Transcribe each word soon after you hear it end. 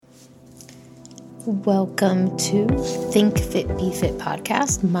Welcome to Think Fit, Be Fit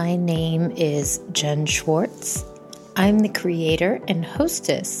podcast. My name is Jen Schwartz. I'm the creator and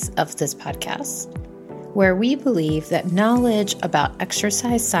hostess of this podcast, where we believe that knowledge about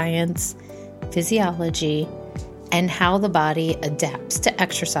exercise science, physiology, and how the body adapts to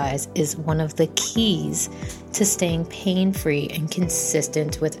exercise is one of the keys to staying pain-free and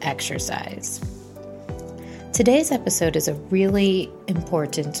consistent with exercise. Today's episode is a really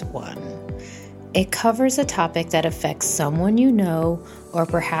important one. It covers a topic that affects someone you know, or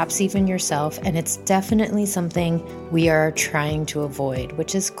perhaps even yourself, and it's definitely something we are trying to avoid,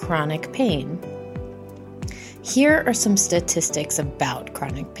 which is chronic pain. Here are some statistics about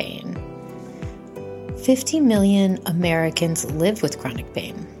chronic pain. 50 million Americans live with chronic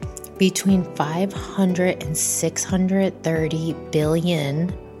pain. Between $500 and $630 billion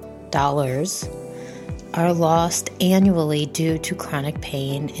are lost annually due to chronic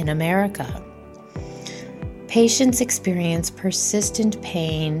pain in America. Patients experience persistent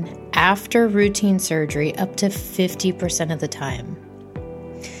pain after routine surgery up to 50% of the time.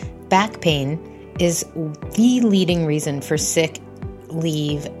 Back pain is the leading reason for sick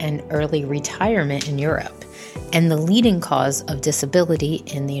leave and early retirement in Europe, and the leading cause of disability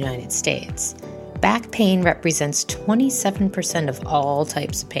in the United States. Back pain represents 27% of all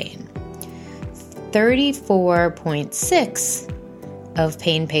types of pain. 34.6% of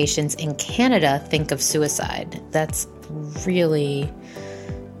pain patients in Canada think of suicide. That's really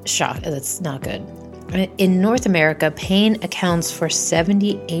shocking. That's not good. In North America, pain accounts for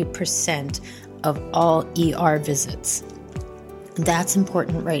 78% of all ER visits. That's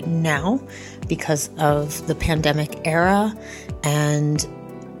important right now because of the pandemic era, and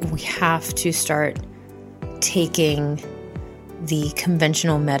we have to start taking the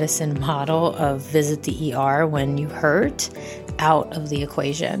conventional medicine model of visit the ER when you hurt out of the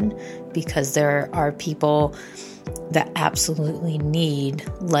equation, because there are people that absolutely need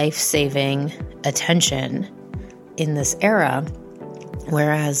life-saving attention in this era,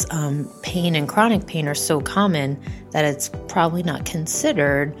 whereas pain and chronic pain are so common that it's probably not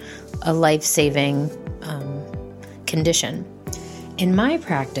considered a life-saving condition. In my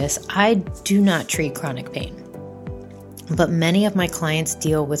practice, I do not treat chronic pain, but many of my clients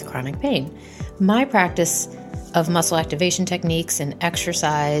deal with chronic pain. My practice of muscle activation techniques and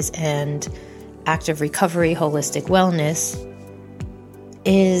exercise and active recovery, holistic wellness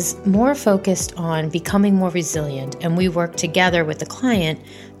is more focused on becoming more resilient, and we work together with the client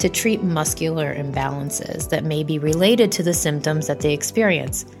to treat muscular imbalances that may be related to the symptoms that they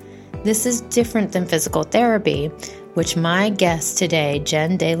experience. This is different than physical therapy, which my guest today,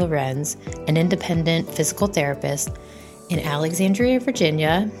 Jen De Lorenz, an independent physical therapist in Alexandria,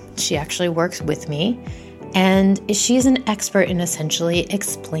 Virginia. She actually works with me, and she's an expert in essentially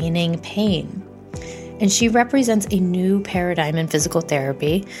explaining pain. And she represents a new paradigm in physical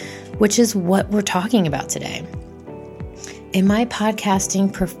therapy, which is what we're talking about today. In my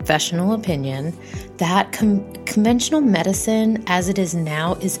podcasting professional opinion, that conventional medicine as it is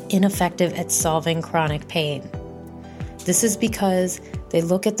now is ineffective at solving chronic pain. This is because they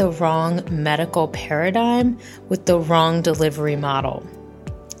look at the wrong medical paradigm with the wrong delivery model.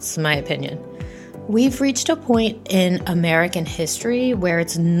 This is my opinion. We've reached a point in American history where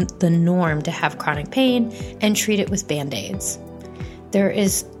it's the norm to have chronic pain and treat it with Band-Aids. There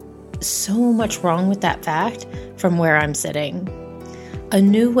is so much wrong with that fact from where I'm sitting. A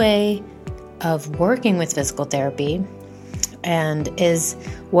new way of working with physical therapy and is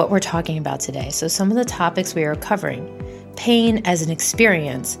what we're talking about today. So some of the topics we are covering: pain as an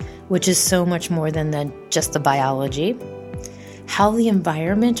experience, which is so much more than just the biology; how the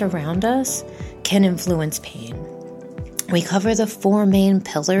environment around us can influence pain. We cover the 4 main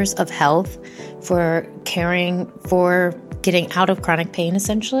pillars of health for getting out of chronic pain,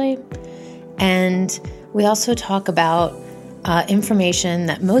 essentially. And we also talk about information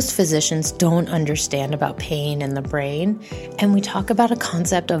that most physicians don't understand about pain and the brain. And we talk about a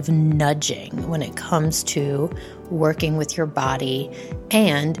concept of nudging when it comes to working with your body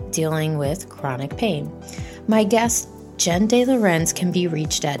and dealing with chronic pain. My guest, Jen De Lorenz, can be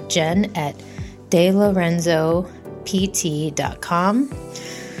reached at jen@delorenzovat.com.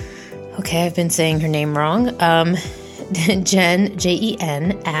 Okay, I've been saying her name wrong. Jen,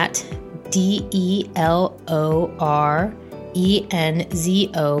 Jen, at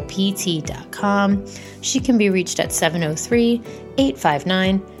DELORENZOPT.com. She can be reached at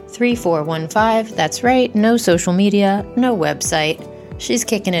 703-859-3415. That's right, no social media, no website. She's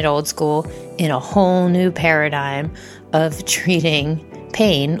kicking it old school in a whole new paradigm of treating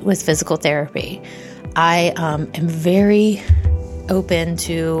pain with physical therapy. I am very open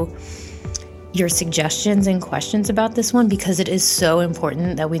to your suggestions and questions about this one, because it is so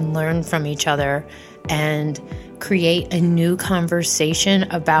important that we learn from each other and create a new conversation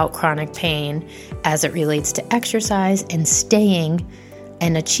about chronic pain as it relates to exercise and staying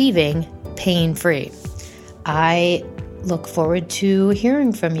and achieving pain-free. I look forward to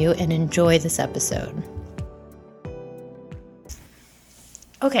hearing from you and enjoy this episode.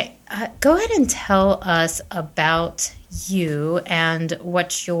 Okay, go ahead and tell us about you and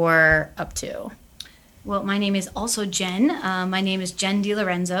what you're up to. Well, my name is also Jen. My name is Jen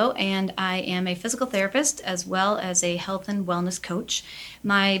DiLorenzo, and I am a physical therapist as well as a health and wellness coach.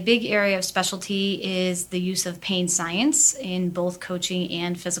 My big area of specialty is the use of pain science in both coaching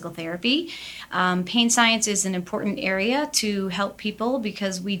and physical therapy. Pain science is an important area to help people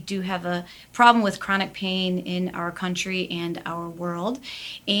because we do have a problem with chronic pain in our country and our world.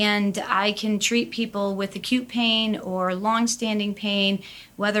 And I can treat people with acute pain or long-standing pain,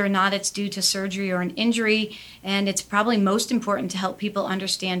 whether or not it's due to surgery or an injury. And it's probably most important to help people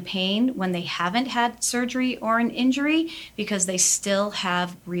understand pain when they haven't had surgery or an injury, because they still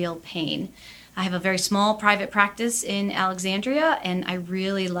have real pain. I have a very small private practice in Alexandria, and I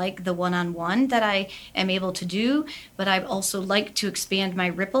really like the one-on-one that I am able to do, but I'd also like to expand my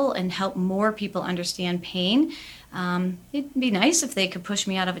ripple and help more people understand pain. It'd be nice if they could push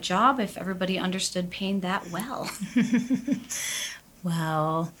me out of a job if everybody understood pain that well.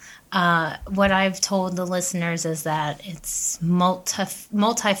 Well, what I've told the listeners is that it's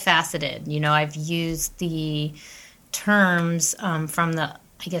multifaceted. You know, I've used the terms from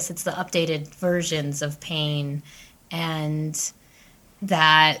I guess it's the updated versions of pain, and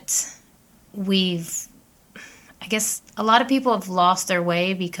that I guess a lot of people have lost their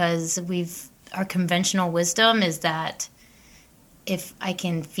way because our conventional wisdom is that if I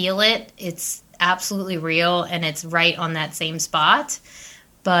can feel it, it's absolutely real and it's right on that same spot.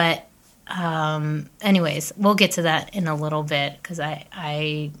 But anyways, we'll get to that in a little bit, because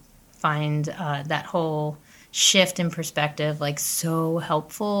I find that whole shift in perspective like so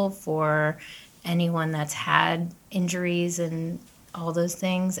helpful for anyone that's had injuries and all those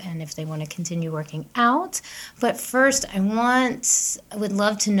things, and if they want to continue working out. But first, I would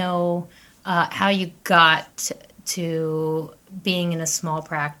love to know how you got to being in a small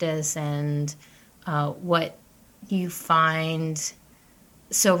practice and what you find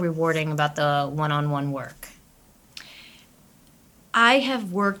so rewarding about the one-on-one work. I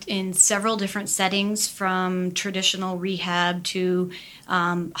have worked in several different settings, from traditional rehab to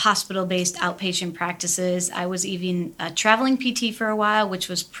hospital-based outpatient practices. I was even a traveling PT for a while, which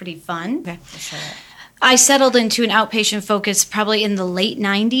was pretty fun. Okay, sure. I settled into an outpatient focus probably in the late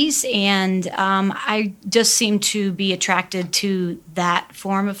 90s, and I just seemed to be attracted to that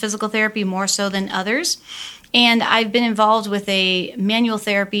form of physical therapy more so than others. And I've been involved with a manual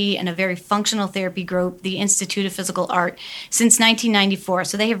therapy and a very functional therapy group, the Institute of Physical Art, since 1994.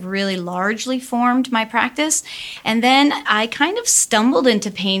 So they have really largely formed my practice. And then I kind of stumbled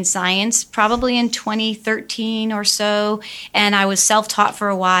into pain science probably in 2013 or so. And I was self-taught for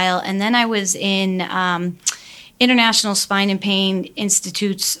a while. And then I was in International Spine and Pain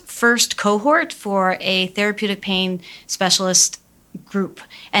Institute's first cohort for a therapeutic pain specialist group.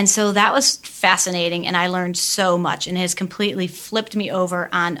 And so that was fascinating, and I learned so much, and it has completely flipped me over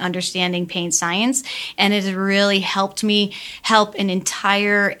on understanding pain science, and it has really helped me help an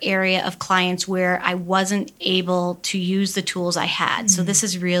entire area of clients where I wasn't able to use the tools I had. Mm-hmm. So this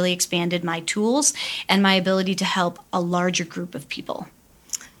has really expanded my tools and my ability to help a larger group of people.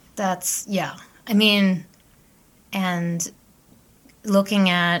 I mean, and looking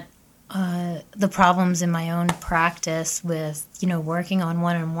at the problems in my own practice with, working on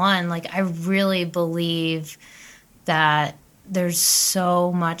one-on-one, like I really believe that there's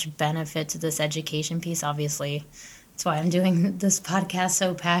so much benefit to this education piece. Obviously, that's why I'm doing this podcast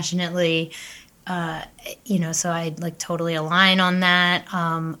so passionately. So I totally align on that.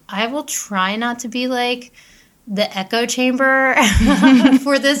 I will try not to be like the echo chamber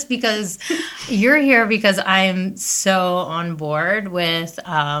for this, because you're here because I'm so on board with,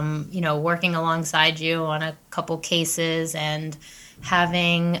 working alongside you on a couple cases and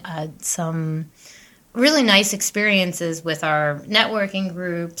having some really nice experiences with our networking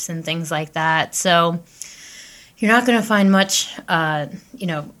groups and things like that. So you're not going to find much, red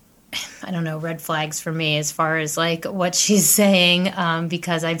flags for me as far as like what she's saying,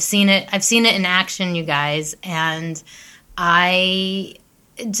 because I've seen it in action, you guys, and I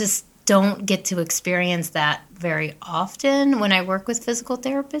just don't get to experience that very often when I work with physical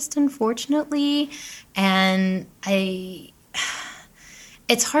therapists, unfortunately. And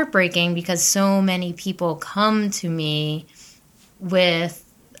it's heartbreaking because so many people come to me with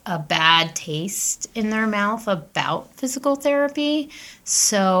a bad taste in their mouth about physical therapy.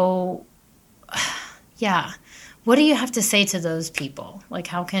 So, yeah. What do you have to say to those people? Like,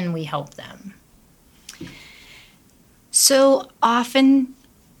 how can we help them? So often,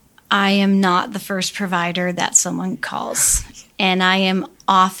 I am not the first provider that someone calls. And I am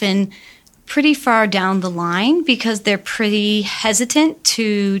often pretty far down the line because they're pretty hesitant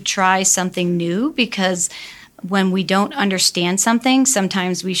to try something new, because when we don't understand something,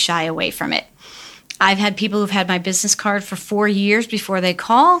 sometimes we shy away from it. I've had people who've had my business card for 4 years before they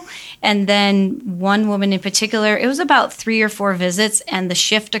call. And then one woman in particular, it was about 3 or 4 visits, and the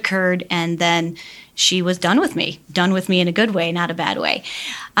shift occurred, and then she was done with me in a good way, not a bad way.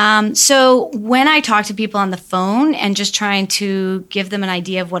 So when I talk to people on the phone and just trying to give them an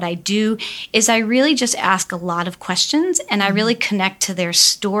idea of what I do, is I really just ask a lot of questions, and I really connect to their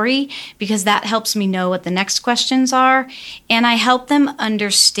story, because that helps me know what the next questions are. And I help them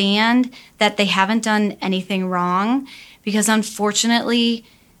understand that they haven't done anything wrong, because unfortunately,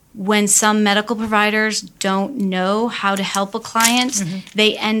 when some medical providers don't know how to help a client,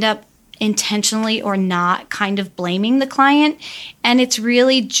 they end up intentionally or not kind of blaming the client. And it's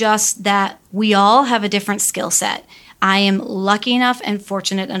really just that we all have a different skill set. I am lucky enough and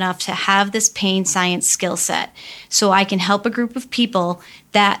fortunate enough to have this pain science skill set, so I can help a group of people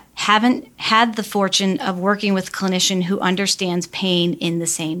that haven't had the fortune of working with a clinician who understands pain in the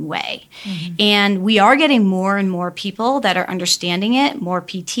same way. And we are getting more and more people that are understanding it, more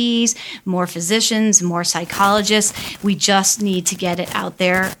PTs, more physicians, more psychologists. We just need to get it out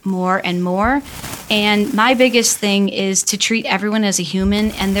there more and more. And my biggest thing is to treat everyone as a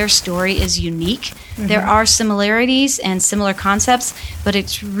human, and their story is unique. There are similarities and similar concepts, but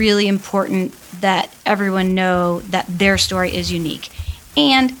it's really important that everyone know that their story is unique.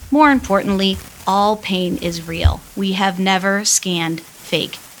 And more importantly, all pain is real. We have never scanned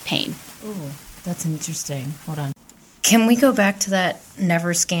fake pain. Ooh, that's interesting. Hold on. Can we go back to that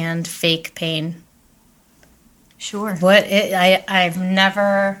never scanned fake pain? Sure. I've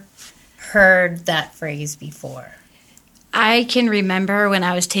never heard that phrase before. I can remember when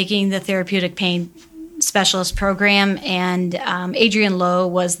I was taking the therapeutic pain specialist program, and Adrian Lowe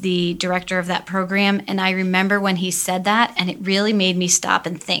was the director of that program. And I remember when he said that, and it really made me stop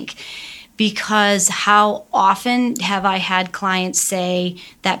and think, because how often have I had clients say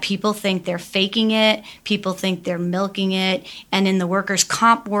that people think they're faking it, people think they're milking it, and in the workers'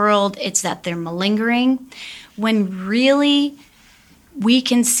 comp world, it's that they're malingering, when really we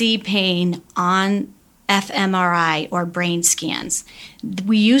can see pain on fMRI or brain scans.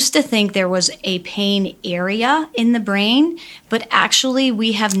 We used to think there was a pain area in the brain, but actually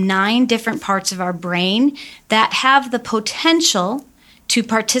we have 9 different parts of our brain that have the potential to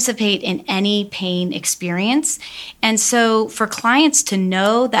participate in any pain experience. And so for clients to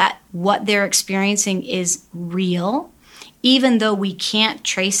know that what they're experiencing is real, even though we can't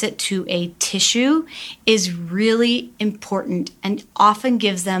trace it to a tissue, is really important and often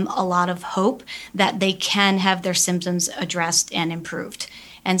gives them a lot of hope that they can have their symptoms addressed and improved.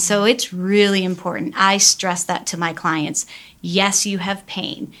 And so it's really important. I stress that to my clients. Yes, you have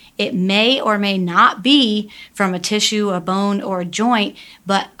pain. It may or may not be from a tissue, a bone, or a joint,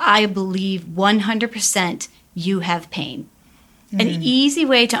 but I believe 100% you have pain. An easy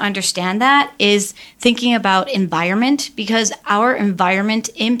way to understand that is thinking about environment, because our environment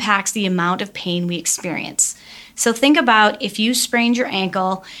impacts the amount of pain we experience. So think about if you sprained your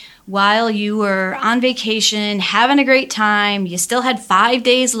ankle while you were on vacation, having a great time, you still had 5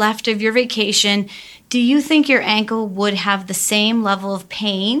 days left of your vacation. Do you think your ankle would have the same level of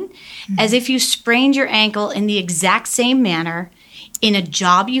pain as if you sprained your ankle in the exact same manner in a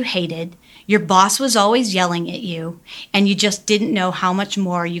job you hated? Your boss was always yelling at you, and you just didn't know how much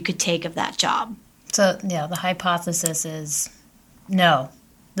more you could take of that job. So, yeah, the hypothesis is no.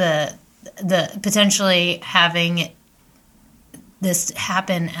 The potentially having this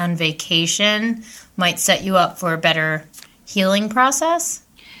happen on vacation might set you up for a better healing process?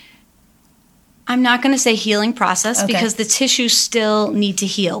 I'm not going to say healing process because the tissues still need to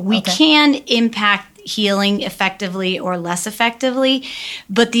heal. We can impact healing effectively or less effectively,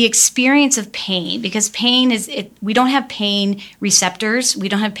 but the experience of pain, because pain is, we don't have pain receptors, we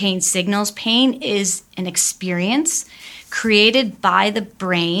don't have pain signals. Pain is an experience created by the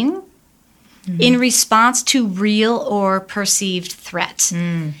brain in response to real or perceived threat.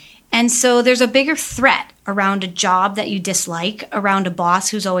 And so there's a bigger threat around a job that you dislike, around a boss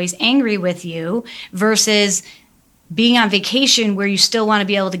who's always angry with you, versus being on vacation where you still want to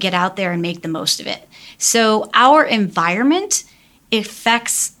be able to get out there and make the most of it. So our environment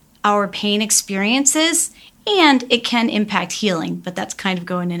affects our pain experiences, and it can impact healing, but that's kind of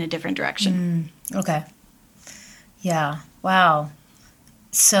going in a different direction. Okay. Yeah. Wow.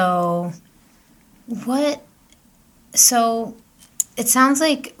 So it sounds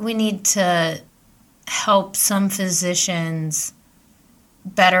like we need to help some physicians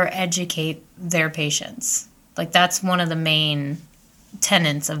better educate their patients. Like, that's one of the main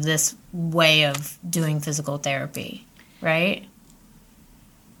tenets of this way of doing physical therapy, right?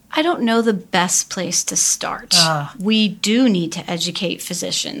 I don't know the best place to start. We do need to educate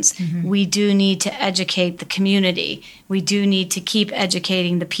physicians. We do need to educate the community. We do need to keep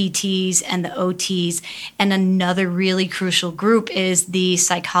educating the PTs and the OTs. And another really crucial group is the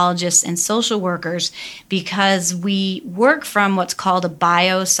psychologists and social workers, because we work from what's called a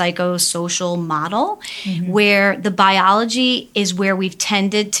biopsychosocial model, where the biology is where we've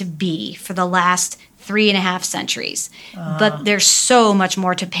tended to be for the last 3.5 centuries. But there's so much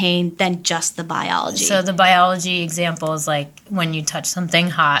more to pain than just the biology. So the biology example is like when you touch something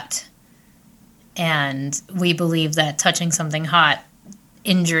hot, and we believe that touching something hot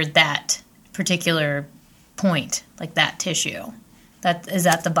injured that particular point, like that tissue. Is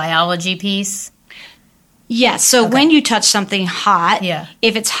that the biology piece? Yes. So when you touch something hot, Yeah.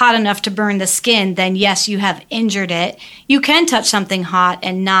 if it's hot enough to burn the skin, then yes, you have injured it. You can touch something hot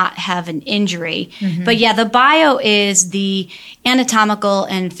and not have an injury. But yeah, the bio is the anatomical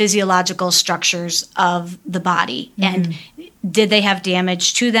and physiological structures of the body. And did they have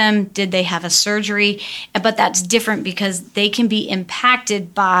damage to them? Did they have a surgery? But that's different because they can be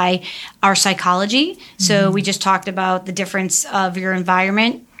impacted by our psychology. So we just talked about the difference of your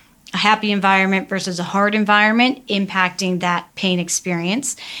environment. A happy environment versus a hard environment impacting that pain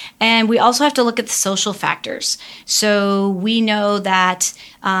experience. And we also have to look at the social factors. So we know that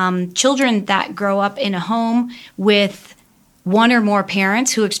children that grow up in a home with one or more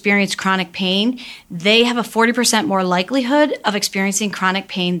parents who experience chronic pain, they have a 40% more likelihood of experiencing chronic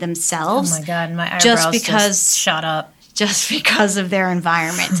pain themselves. Oh my God, my eyebrows just shot up. Just because of their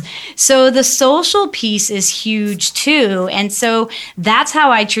environment. So the social piece is huge too. And so that's how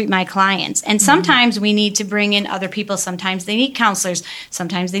I treat my clients. And sometimes we need to bring in other people. Sometimes they need counselors.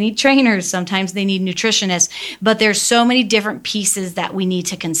 Sometimes they need trainers. Sometimes they need nutritionists. But there's so many different pieces that we need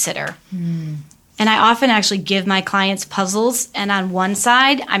to consider. And I often actually give my clients puzzles, and on one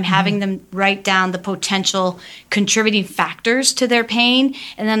side, I'm having them write down the potential contributing factors to their pain,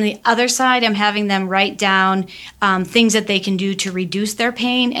 and then on the other side, I'm having them write down things that they can do to reduce their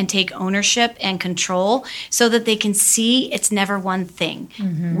pain and take ownership and control, so that they can see it's never one thing.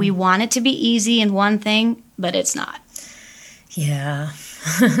 We want it to be easy in one thing, but it's not. Yeah.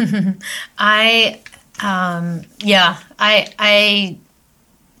 I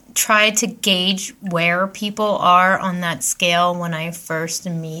try to gauge where people are on that scale when I first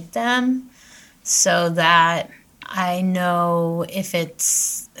meet them, so that I know if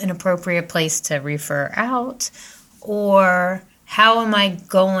it's an appropriate place to refer out, or how am I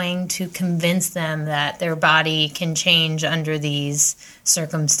going to convince them that their body can change under these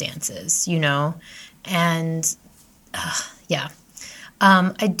circumstances, you know? And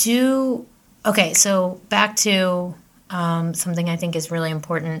I do. Okay, so back to something I think is really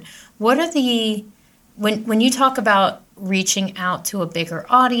important. What are when you talk about reaching out to a bigger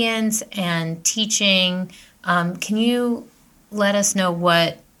audience and teaching, can you let us know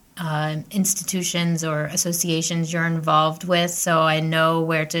what institutions or associations you're involved with, so I know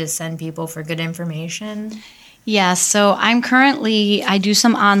where to send people for good information? Yeah, so I do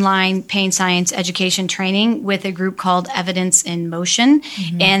some online pain science education training with a group called Evidence in Motion,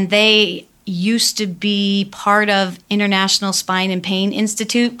 and they used to be part of International Spine and Pain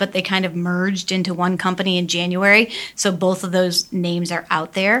Institute, but they kind of merged into one company in January. So both of those names are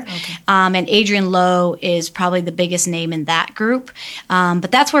out there. Okay. And Adrienne Lowe is probably the biggest name in that group.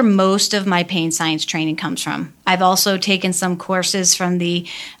 But that's where most of my pain science training comes from. I've also taken some courses from the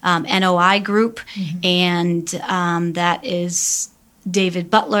NOI group, and that is David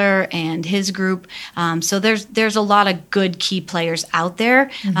Butler and his group. So there's a lot of good key players out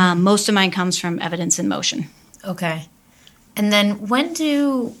there. Most of mine comes from Evidence in Motion. Okay. And then when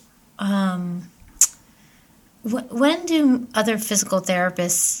do other physical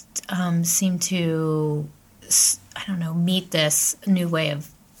therapists seem to, meet this new way of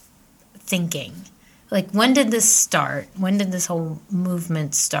thinking? Like, when did this start? When did this whole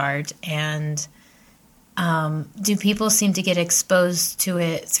movement start? And do people seem to get exposed to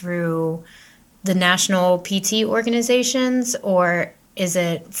it through the national PT organizations, or is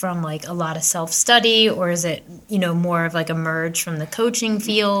it from like a lot of self-study, or is it, more of like a merge from the coaching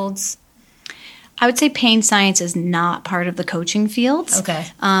fields? I would say pain science is not part of the coaching fields. Okay.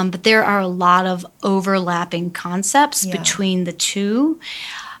 But there are a lot of overlapping concepts between the two.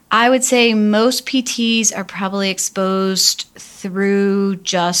 I would say most PTs are probably exposed through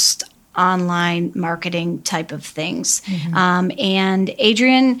just online marketing type of things. And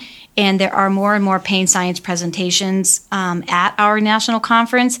Adrian, and there are more and more pain science presentations at our national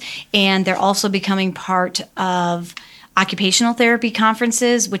conference, and they're also becoming part of occupational therapy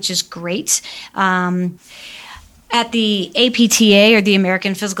conferences, which is great. At the APTA, or the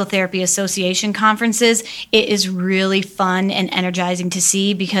American Physical Therapy Association conferences, it is really fun and energizing to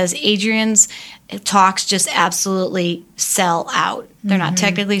see because Adrian's talks just absolutely sell out. They're not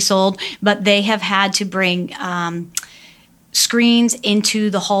technically sold, but they have had to bring screens into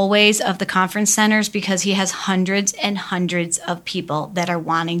the hallways of the conference centers because he has hundreds and hundreds of people that are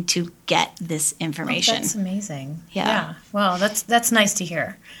wanting to get this information. That's amazing. Yeah. Well, that's nice to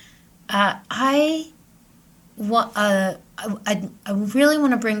hear. I really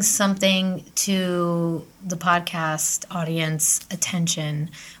want to bring something to the podcast audience attention,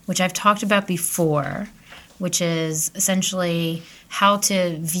 which I've talked about before, which is essentially how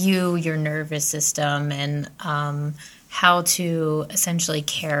to view your nervous system and how to essentially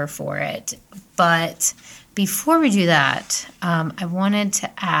care for it. But before we do that, I wanted to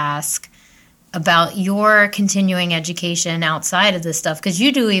ask about your continuing education outside of this stuff, because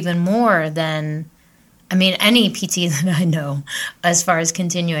you do even more than, any PT that I know as far as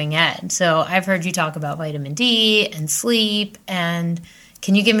continuing ed. So I've heard you talk about vitamin D and sleep, and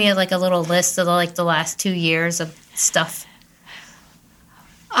can you give me a little list of the last 2 years of stuff?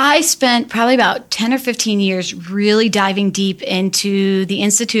 I spent probably about 10 or 15 years really diving deep into the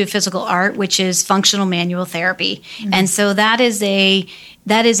Institute of Physical Art, which is functional manual therapy. And so that is a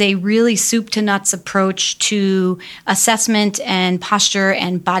really soup to nuts approach to assessment and posture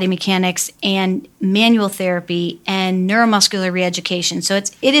and body mechanics and manual therapy and neuromuscular reeducation. So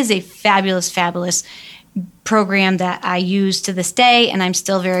it is a fabulous, fabulous program that I use to this day, and I'm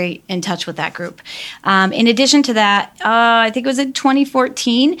still very in touch with that group. In addition to that, I think it was in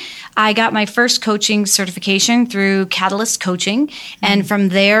 2014, I got my first coaching certification through Catalyst Coaching, and from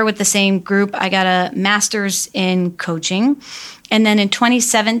there, with the same group, I got a master's in coaching. And then in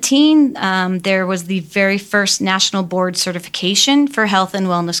 2017, there was the very first national board certification for health and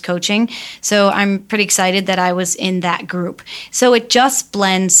wellness coaching. So I'm pretty excited that I was in that group. So it just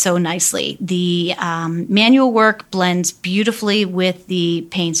blends so nicely. The manual work blends beautifully with the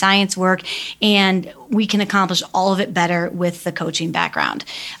pain science work, and we can accomplish all of it better with the coaching background.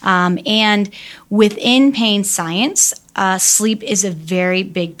 And within pain science, sleep is a very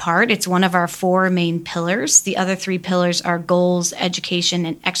big part. It's one of our 4 main pillars. The other 3 pillars are goals, education,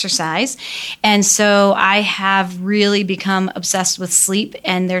 and exercise. And so I have really become obsessed with sleep,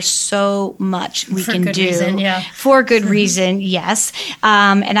 and there's so much we can do. For good reason, yes.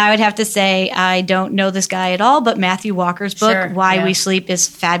 And I would have to say, I don't know this guy at all, but Matthew Walker's book, Why We Sleep, is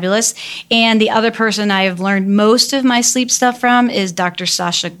fabulous. And the other person I have learned most of my sleep stuff from is Dr.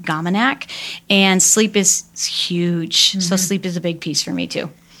 Sasha Gomenak. And sleep is huge. So sleep is a big piece for me too.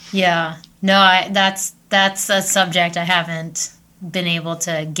 Yeah. No, that's a subject I haven't been able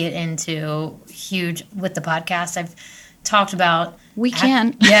to get into huge with the podcast. I've talked about. We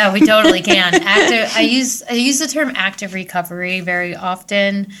can. Yeah, we totally can. I use the term active recovery very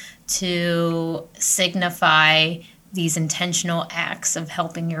often to signify these intentional acts of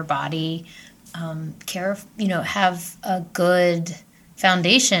helping your body have a good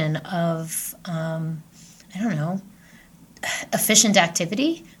foundation of, efficient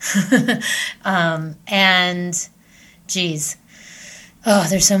activity. And geez,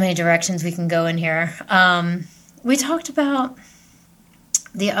 there's so many directions we can go in here. We talked about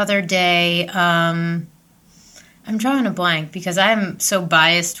the other day, I'm drawing a blank because I'm so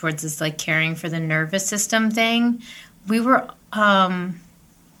biased towards this caring for the nervous system thing. We were, I'm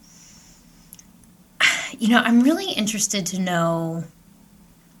really interested to know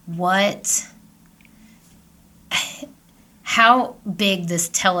how big this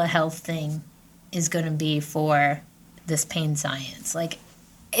telehealth thing is going to be for this pain science.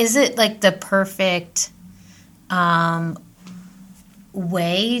 Is it the perfect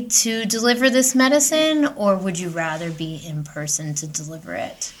way to deliver this medicine, or would you rather be in person to deliver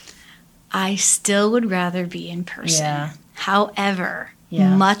it? I still would rather be in person. Yeah. However,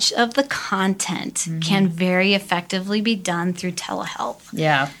 much of the content can very effectively be done through telehealth.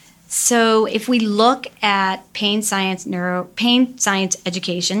 Yeah. So if we look at pain science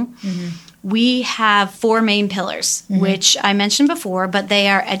education, we have 4 main pillars, which I mentioned before, but they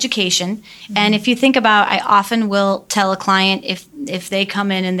are education. And if you think about, I often will tell a client, if if they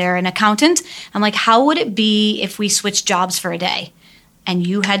come in and they're an accountant, I'm like, how would it be if we switched jobs for a day? And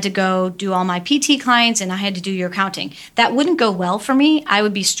you had to go do all my PT clients and I had to do your accounting. That wouldn't go well for me. I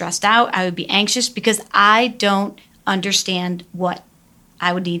would be stressed out. I would be anxious because I don't understand what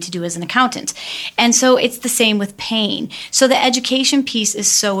I would need to do as an accountant. And so it's the same with pain. So the education piece is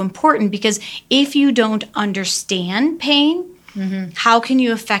so important because if you don't understand pain, how can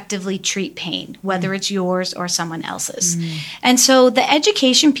you effectively treat pain, whether it's yours or someone else's? And so the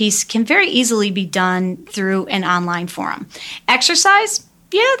education piece can very easily be done through an online forum. Exercise,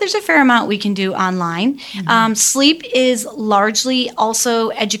 yeah, there's a fair amount we can do online. Sleep is largely also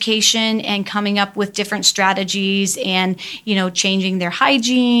education and coming up with different strategies and, changing their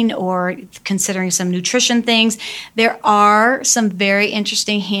hygiene or considering some nutrition things. There are some very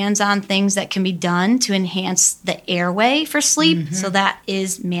interesting hands-on things that can be done to enhance the airway for sleep. So that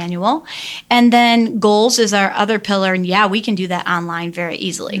is manual. And then goals is our other pillar. And yeah, we can do that online very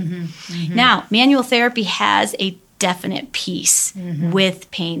easily. Now, manual therapy has a definite piece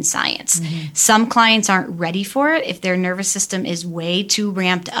with pain science. Some clients aren't ready for it. If their nervous system is way too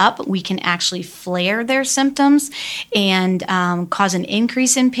ramped up, we can actually flare their symptoms and cause an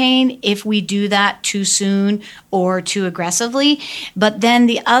increase in pain if we do that too soon or too aggressively. But then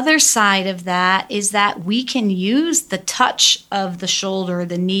the other side of that is that we can use the touch of the shoulder,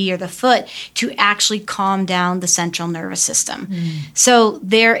 the knee, or the foot to actually calm down the central nervous system. So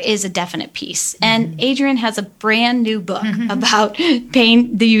there is a definite piece. And Adrienne has a brand new book about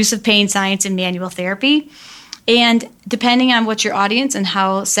pain, the use of pain science in manual therapy. And depending on what your audience and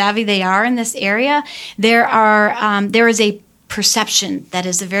how savvy they are in this area, there is a perception that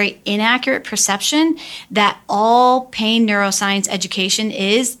is a very inaccurate perception that all pain neuroscience education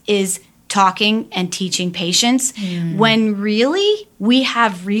is talking and teaching patients, when really we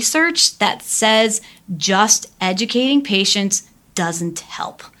have research that says just educating patients doesn't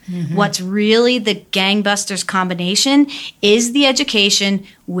help. What's really the gangbusters combination is the education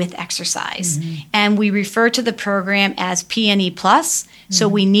with exercise. And we refer to the program as PNE Plus. So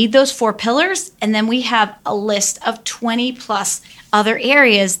we need those 4 pillars, and then we have a list of 20 plus other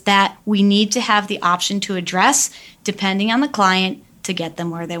areas that we need to have the option to address depending on the client to get them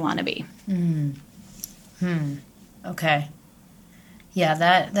where they want to be. Okay. Yeah,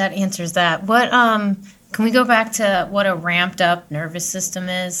 that answers that. What can we go back to what a ramped up nervous system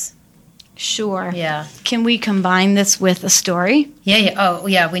is? Sure. Yeah. Can we combine this with a story? Yeah. Oh,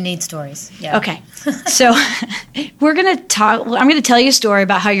 yeah, we need stories. Yeah. Okay. So I'm going to tell you a story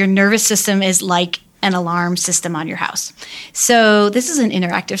about how your nervous system is like an alarm system on your house. So this is an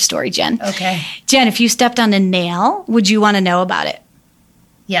interactive story, Jen. Okay. Jen, if you stepped on a nail, would you want to know about it?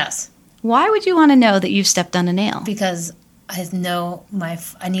 Yes. Why would you want to know that you've stepped on a nail? Because I know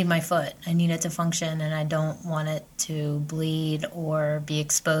I need my foot. I need it to function, and I don't want it to bleed or be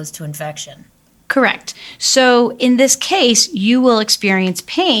exposed to infection. Correct. So in this case, you will experience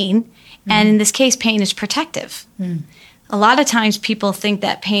pain, and in this case, pain is protective. A lot of times people think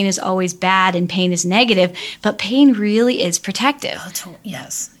that pain is always bad and pain is negative, but pain really is protective. Oh,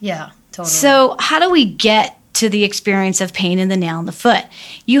 yes. Yeah, totally. So how do we get to the experience of pain in the nail in the foot?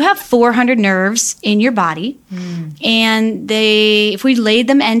 You have 400 nerves in your body, and if we laid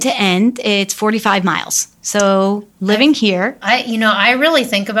them end to end, it's 45 miles. So living here, I really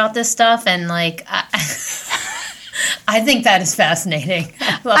think about this stuff, and I think that is fascinating.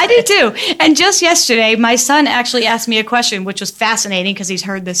 I do too. And just yesterday, my son actually asked me a question, which was fascinating because he's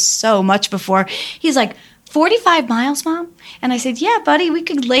heard this so much before. He's like, 45 miles, Mom? And I said, yeah, buddy, we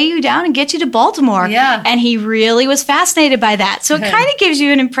could lay you down and get you to Baltimore. Yeah. And he really was fascinated by that. So it kind of gives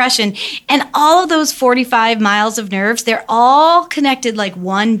you an impression. And all of those 45 miles of nerves, they're all connected like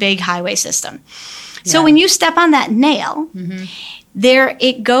one big highway system. Yeah. So when you step on that nail,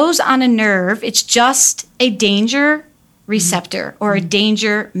 it goes on a nerve. It's just a danger receptor or a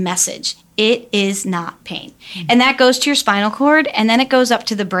danger message. It is not pain. And that goes to your spinal cord, and then it goes up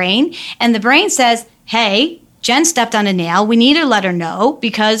to the brain. And the brain says, hey, Jen stepped on a nail. We need to let her know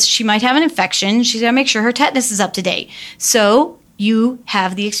because she might have an infection. She's got to make sure her tetanus is up to date. So you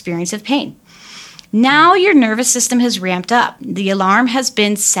have the experience of pain. Now your nervous system has ramped up. The alarm has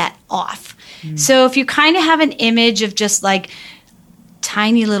been set off. So if you kind of have an image of just like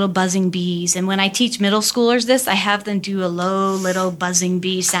tiny little buzzing bees, and when I teach middle schoolers this, I have them do a low little buzzing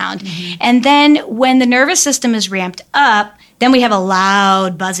bee sound. And then when the nervous system is ramped up, then we have a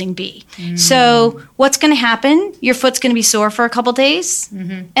loud buzzing bee. So what's going to happen? Your foot's going to be sore for a couple days,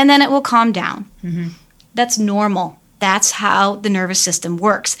 and then it will calm down. That's normal. That's how the nervous system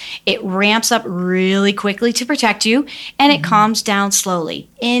works. It ramps up really quickly to protect you, and it calms down slowly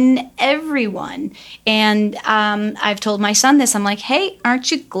in everyone. And I've told my son this. I'm like, hey, aren't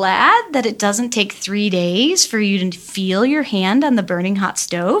you glad that it doesn't take 3 days for you to feel your hand on the burning hot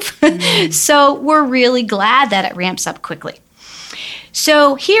stove? So we're really glad that it ramps up quickly.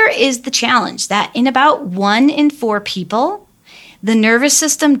 So here is the challenge, that in about 1 in 4 people, the nervous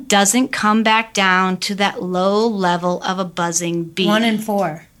system doesn't come back down to that low level of a buzzing bee. 1 in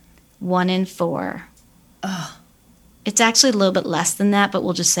 4. 1 in 4. Oh. It's actually a little bit less than that, but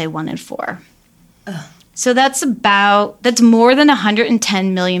we'll just say 1 in 4. Oh. So that's more than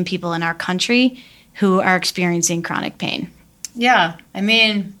 110 million people in our country who are experiencing chronic pain. Yeah. I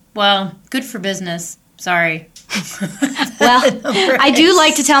mean, well, good for business. Sorry. Well, I do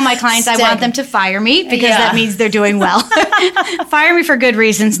like to tell my clients I want them to fire me because that means they're doing well. Fire me for good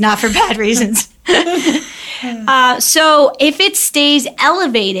reasons, not for bad reasons. So if it stays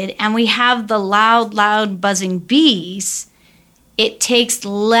elevated and we have the loud buzzing bees, it takes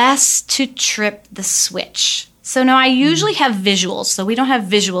less to trip the switch. So now I usually have visuals. So we don't have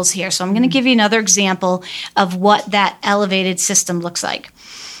visuals here. So I'm going to give you another example of what that elevated system looks like.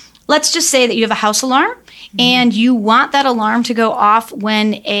 Let's just say that you have a house alarm and you want that alarm to go off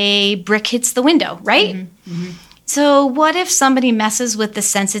when a brick hits the window, right? So what if somebody messes with the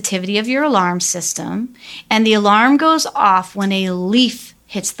sensitivity of your alarm system and the alarm goes off when a leaf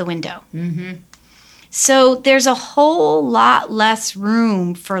hits the window? So there's a whole lot less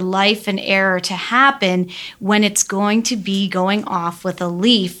room for life and error to happen when it's going to be going off with a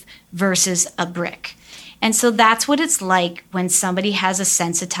leaf versus a brick. And so that's what it's like when somebody has a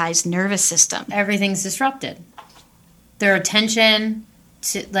sensitized nervous system. Everything's disrupted. Their attention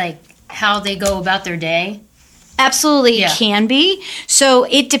to like how they go about their day. Absolutely, it can be. So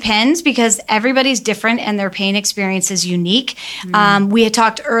it depends because everybody's different and their pain experience is unique. We had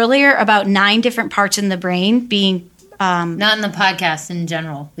talked earlier about 9 different parts in the brain being... Not in the podcast in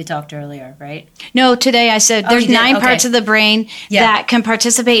general. We talked earlier, right? No, today I said there's 9 parts of the brain that can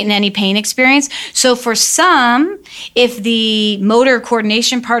participate in any pain experience. So for some, if the motor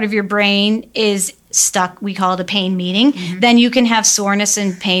coordination part of your brain is stuck, we call it a pain meeting, then you can have soreness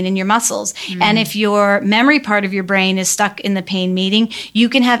and pain in your muscles. And if your memory part of your brain is stuck in the pain meeting, you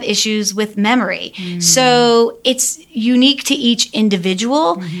can have issues with memory. So it's unique to each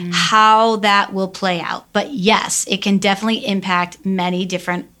individual how that will play out. But yes, it can definitely impact many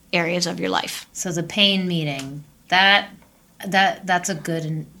different areas of your life. So the pain meeting, that's a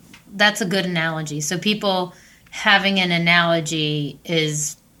good analogy. So people having an analogy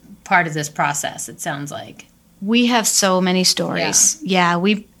is part of this process, it sounds like. We have so many stories. Yeah,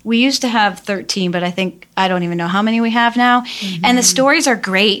 we used to have 13, but I don't even know how many we have now. And the stories are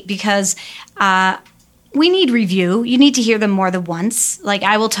great because we need review. You need to hear them more than once. Like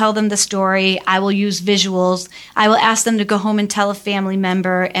I will tell them the story. I will use visuals. I will ask them to go home and tell a family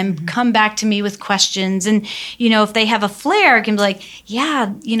member and come back to me with questions. And, if they have a flare, I can be like,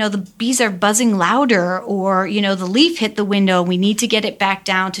 the bees are buzzing louder or, the leaf hit the window. We need to get it back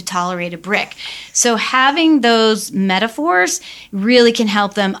down to tolerate a brick. So having those metaphors really can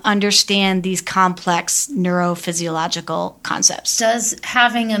help them understand these complex neurophysiological concepts. Does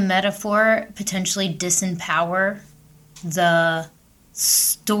having a metaphor potentially disempower the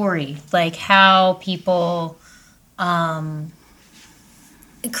story, like how people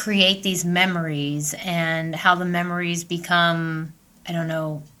create these memories and how the memories become,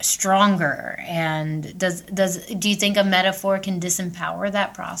 stronger? And do you think a metaphor can disempower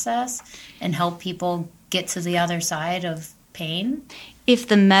that process and help people get to the other side of pain? If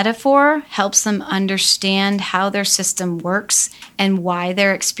the metaphor helps them understand how their system works and why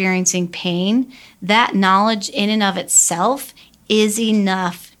they're experiencing pain, that knowledge in and of itself is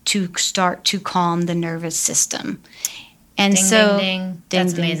enough to start to calm the nervous system. And ding, so, ding, ding.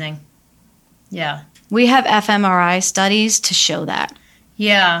 That's amazing. Yeah. We have fMRI studies to show that.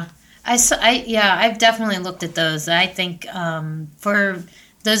 Yeah. I've definitely looked at those. I think for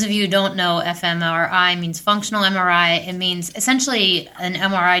those of you who don't know, fMRI means functional MRI. It means essentially an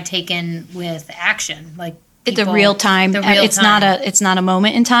MRI taken with action, like it's a real time. It's not a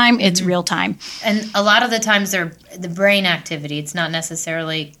moment in time. It's real time. And a lot of the times they're the brain activity. It's not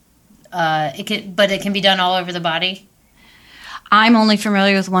necessarily but it can be done all over the body. I'm only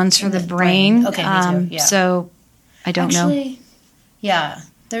familiar with ones for the brain. Okay, me too. Yeah. So I don't know. Yeah,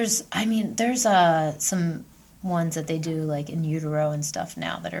 there's some ones that they do like in utero and stuff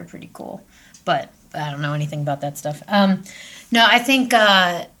now that are pretty cool, but I don't know anything about that stuff. No, I think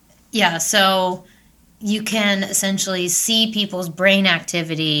so you can essentially see people's brain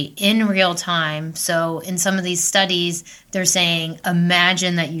activity in real time. So in some of these studies, they're saying,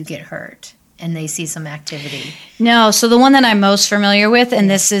 imagine that you get hurt, and they see some activity. No, so the one that I'm most familiar with, and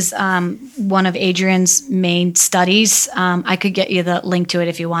this is one of Adrian's main studies. I could get you the link to it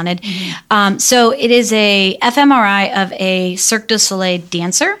if you wanted. So it is a fMRI of a Cirque du Soleil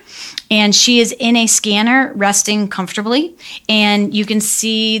dancer, and she is in a scanner resting comfortably, and you can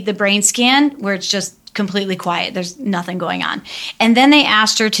see the brain scan where it's just completely quiet. There's nothing going on. And then they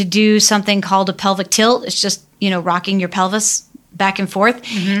asked her to do something called a pelvic tilt. It's just, rocking your pelvis back and forth.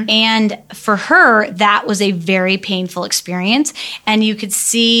 And for her, that was a very painful experience. And you could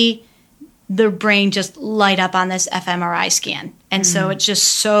see the brain just light up on this fMRI scan. And so it's just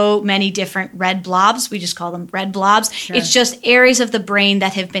so many different red blobs. We just call them red blobs. Sure. It's just areas of the brain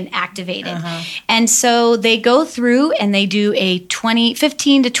that have been activated. And so they go through and they do a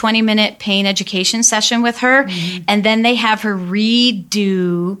 15 to 20 minute pain education session with her. And then they have her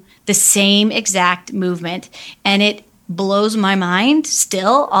redo the same exact movement. And it blows my mind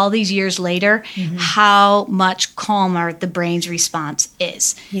still, all these years later, how much calmer the brain's response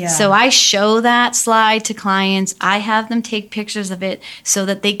is. Yeah. So I show that slide to clients. I have them take pictures of it so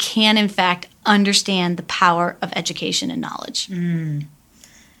that they can, in fact, understand the power of education and knowledge.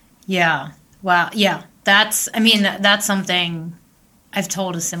 Yeah. Wow. Yeah. That's something I've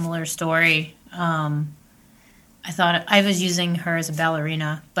told a similar story. I thought I was using her as a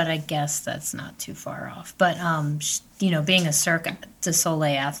ballerina, but I guess that's not too far off. But, being a Cirque du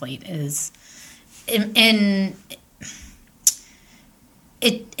Soleil athlete is, it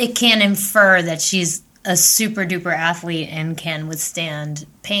can infer that she's a super duper athlete and can withstand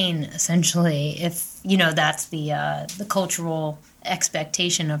pain, essentially, if, that's the cultural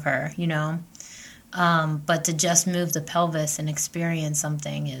expectation of her, But to just move the pelvis and experience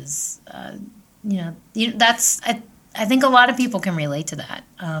something is, that's I think a lot of people can relate to that,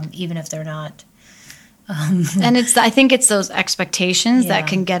 even if they're not. And I think it's those expectations that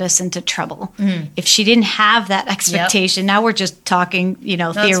can get us into trouble. If she didn't have that expectation, now we're just talking,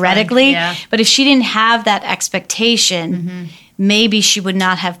 theoretically. Yeah. But if she didn't have that expectation, maybe she would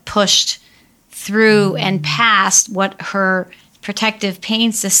not have pushed through and past what her protective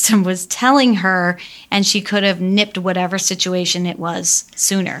pain system was telling her, and she could have nipped whatever situation it was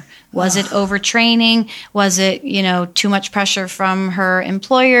sooner. Was it overtraining? Was it, too much pressure from her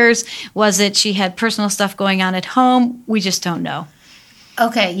employers? Was it she had personal stuff going on at home? We just don't know.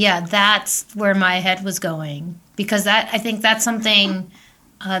 Okay, yeah, that's where my head was going, because I think that's something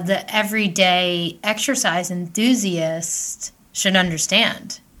the everyday exercise enthusiast should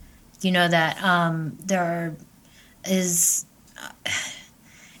understand. That there is...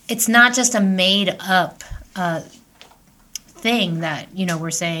 it's not just a made up thing that,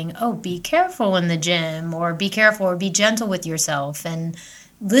 we're saying, oh, be careful in the gym, or be careful, or be gentle with yourself, and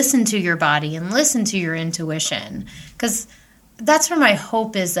listen to your body and listen to your intuition. Because that's where my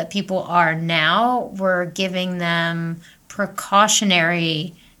hope is that people are now. We're giving them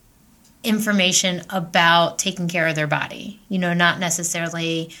precautionary information about taking care of their body, not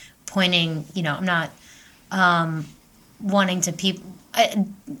necessarily pointing, I'm not wanting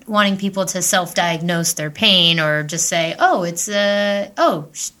people to self-diagnose their pain, or just say, "Oh, it's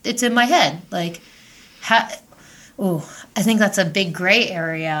in my head." I think that's a big gray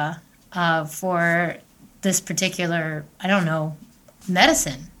area for this particular,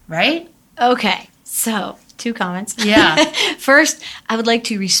 medicine, right? Okay, so 2 comments. Yeah. First, I would like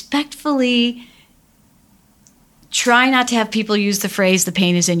to respectfully try not to have people use the phrase, the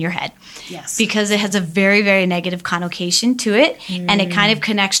pain is in your head. Yes. Because it has a very, very negative connotation to it. And it kind of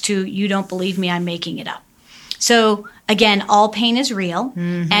connects to, you don't believe me, I'm making it up. So again, all pain is real.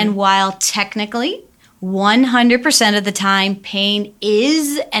 And while technically 100% of the time pain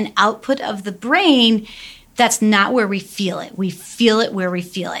is an output of the brain, that's not where we feel it. We feel it where we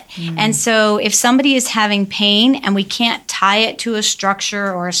feel it. And so if somebody is having pain and we can't tie it to a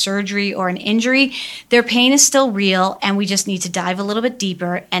structure or a surgery or an injury, their pain is still real, and we just need to dive a little bit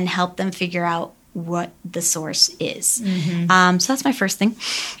deeper and help them figure out what the source is. So that's my first thing.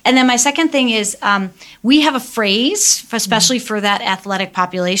 And then my second thing is we have a phrase, especially for that athletic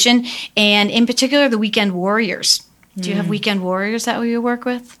population, and in particular the weekend warriors. Do you have weekend warriors that we work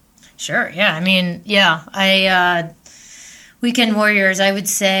with? Sure. Yeah. Weekend warriors, I would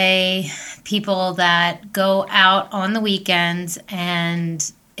say people that go out on the weekends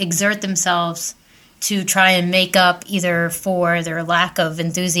and exert themselves to try and make up either for their lack of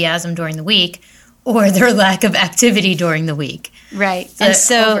enthusiasm during the week, or their lack of activity during the week. Right. And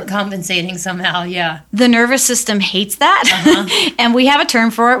so overcompensating somehow, yeah. The nervous system hates that. Uh-huh. And we have a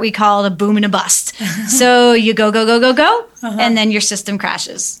term for it. We call it a boom and a bust. So you go, uh-huh. and then your system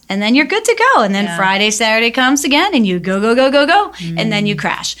crashes. And then you're good to go. And then Friday, Saturday comes again, and you go, and then you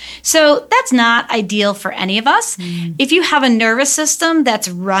crash. So that's not ideal for any of us. If you have a nervous system that's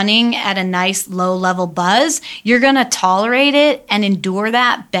running at a nice low-level buzz, you're going to tolerate it and endure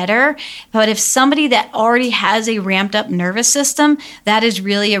that better. But if somebody that already has a ramped-up nervous system, that is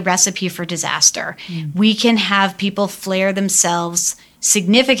really a recipe for disaster. We can have people flare themselves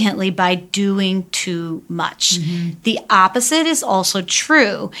significantly by doing too much. The opposite is also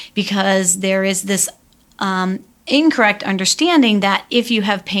true, because there is this incorrect understanding that if you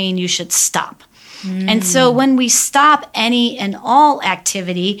have pain, you should stop. And so when we stop any and all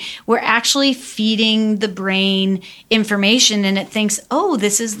activity, we're actually feeding the brain information, and it thinks, oh,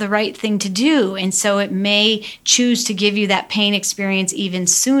 this is the right thing to do. And so it may choose to give you that pain experience even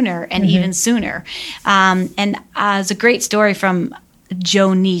sooner and even sooner. And it's a great story from Joe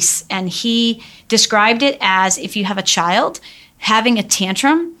Neese, and he described it as if you have a child having a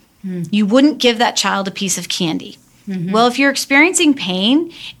tantrum, you wouldn't give that child a piece of candy. Well, if you're experiencing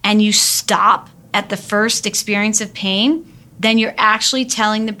pain and you stop at the first experience of pain, then you're actually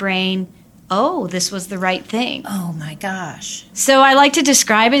telling the brain, oh, this was the right thing. Oh my gosh. So I like to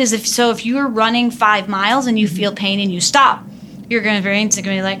describe it as if you're running 5 miles and you feel pain and you stop, your brain's going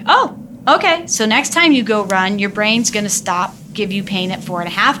to be like, oh, okay. So next time you go run, your brain's going to stop, give you pain at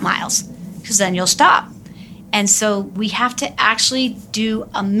 4.5 miles, because then you'll stop. And so we have to actually do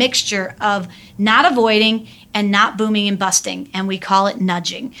a mixture of not avoiding and not booming and busting, and we call it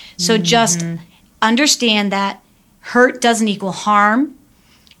nudging. So just understand that hurt doesn't equal harm.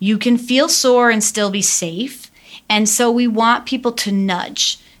 You can feel sore and still be safe. And so we want people to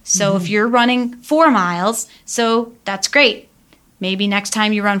nudge. So if you're running 4 miles, so that's great. Maybe next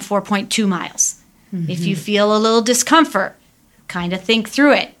time you run 4.2 miles. If you feel a little discomfort, kind of think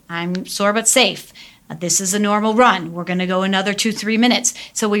through it. I'm sore but safe. This is a normal run. We're going to go another 2-3 minutes.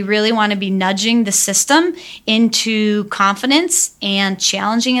 So we really want to be nudging the system into confidence and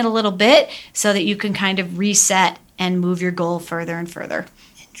challenging it a little bit so that you can kind of reset and move your goal further and further.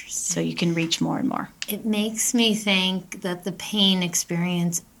 Interesting. So you can reach more and more. It makes me think that the pain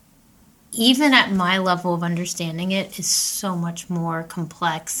experience, even at my level of understanding it, is so much more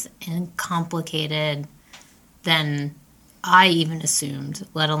complex and complicated than I even assumed,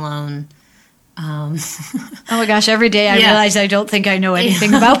 let alone... oh my gosh, every day I realize I don't think I know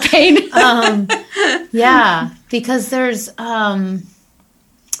anything about pain. Because there's I've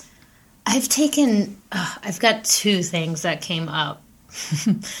got 2 things that came up.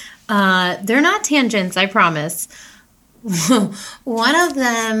 They're not tangents, I promise. One of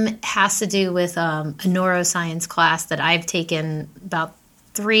them has to do with a neuroscience class that I've taken about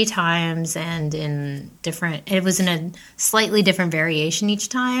 3 times, and it was in a slightly different variation each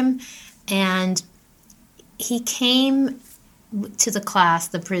time. And he came to the class,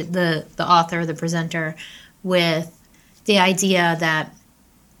 the author, the presenter, with the idea that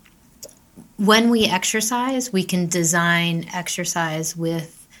when we exercise, we can design exercise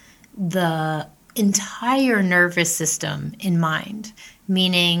with the entire nervous system in mind,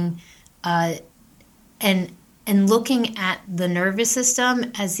 meaning and looking at the nervous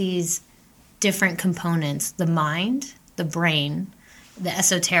system as these different components: the mind, the brain, the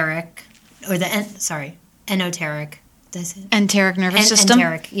esoteric, or the enoteric. Enteric nervous system.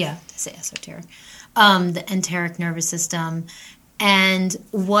 Enteric, yeah, I say esoteric. The enteric nervous system, and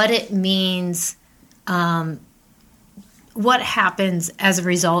what it means, what happens as a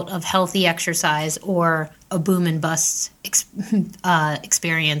result of healthy exercise or a boom and bust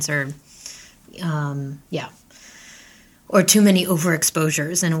experience, or or too many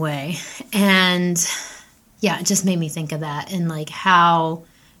overexposures in a way. And yeah, it just made me think of that, and like how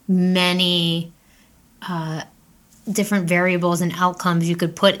many different variables and outcomes you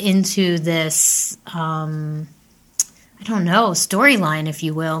could put into this, storyline, if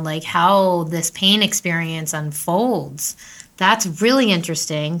you will, like how this pain experience unfolds. That's really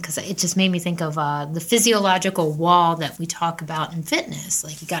interesting, because it just made me think of the physiological wall that we talk about in fitness.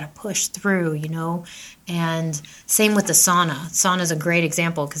 Like, you got to push through, and same with the sauna. Sauna is a great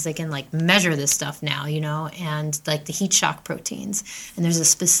example because they can like measure this stuff now, and like the heat shock proteins. And there's a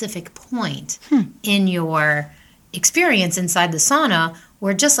specific point in your experience inside the sauna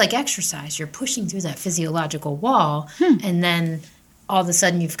where, just like exercise, you're pushing through that physiological wall, and then all of a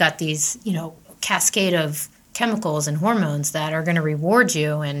sudden you've got these, cascade of chemicals and hormones that are going to reward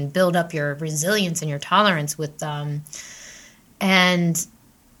you and build up your resilience and your tolerance with them. And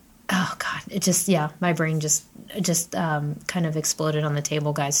oh God, my brain just kind of exploded on the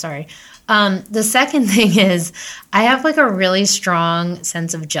table, guys. Sorry. The second thing is I have like a really strong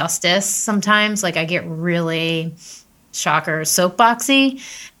sense of justice sometimes. Like I get really, shocker, soapboxy,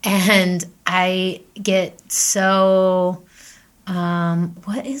 and I get so,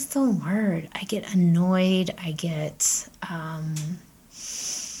 what is the word? I get annoyed. I get,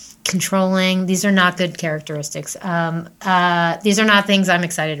 controlling. These are not good characteristics. These are not things I'm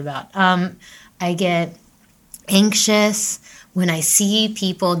excited about. I get anxious when I see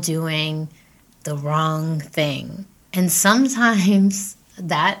people doing the wrong thing. And sometimes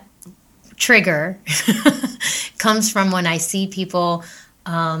that trigger comes from when I see people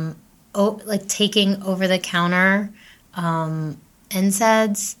like taking over-the-counter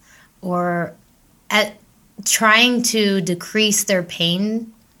NSAIDs or trying to decrease their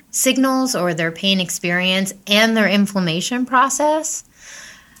pain signals or their pain experience and their inflammation process.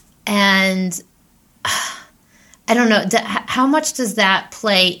 And I don't know, how much does that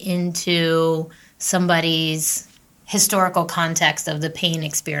play into somebody's historical context of the pain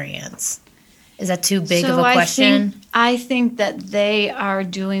experience? Is that too big of a question? I think that they are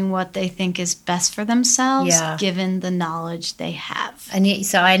doing what they think is best for themselves, given the knowledge they have. I need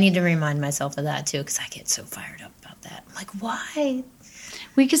to remind myself of that too, because I get so fired up about that. I'm like, why?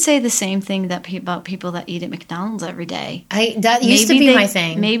 We could say the same thing about people that eat at McDonald's every day. That used to be my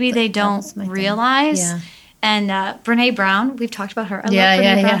thing. Maybe they don't realize. Yeah. And Brene Brown, we've talked about her. I love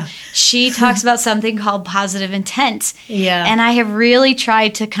Brene Brown. She talks about something called positive intent. Yeah. And I have really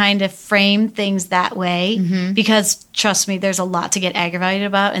tried to kind of frame things that way because, trust me, there's a lot to get aggravated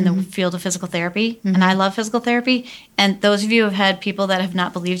about in the field of physical therapy. And I love physical therapy. And those of you who have had people that have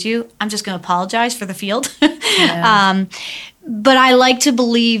not believed you, I'm just going to apologize for the field. Yeah. But I like to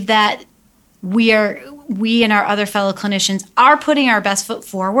believe that we and our other fellow clinicians are putting our best foot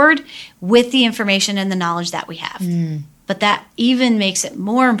forward with the information and the knowledge that we have. But that even makes it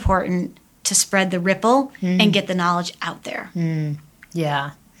more important to spread the ripple and get the knowledge out there.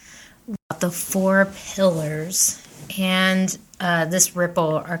 Yeah. The 4 pillars and this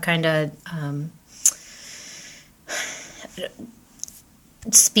ripple are kind of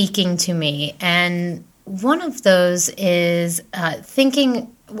speaking to me. And one of those is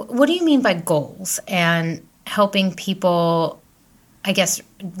thinking, what do you mean by goals? And helping people, I guess,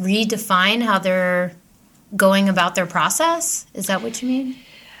 redefine how they're going about their process? Is that what you mean?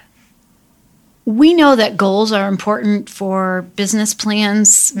 We know that goals are important for business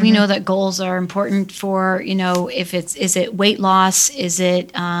plans. We know that goals are important for, is it weight loss? Is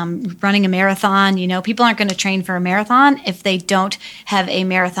it running a marathon? People aren't going to train for a marathon if they don't have a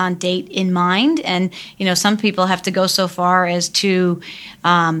marathon date in mind. And, some people have to go so far as to,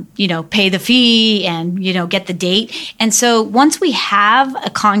 pay the fee and, get the date. And so once we have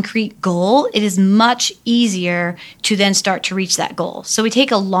a concrete goal, it is much easier to then start to reach that goal. So we take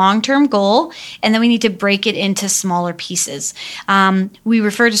a long-term goal, and then we need to break it into smaller pieces. We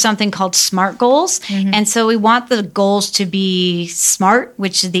refer to something called SMART goals. And so we want the goals to be SMART,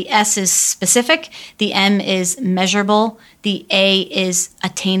 which the S is specific, the M is measurable, the A is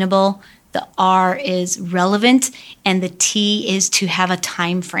attainable, the R is relevant, and the T is to have a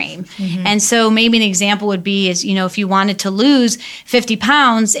time frame. And so maybe an example would be is, if you wanted to lose 50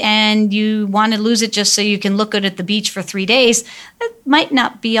 pounds and you want to lose it just so you can look good at the beach for 3 days, that might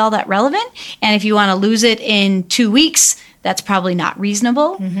not be all that relevant. And if you want to lose it in 2 weeks, that's probably not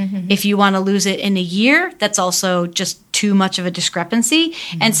reasonable. If you want to lose it in a year, that's also just too much of a discrepancy.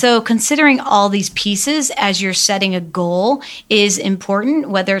 And so considering all these pieces as you're setting a goal is important,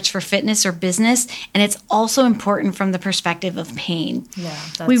 whether it's for fitness or business. And it's also important from the perspective of pain.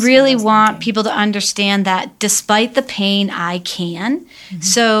 We really want people to understand that despite the pain, I can.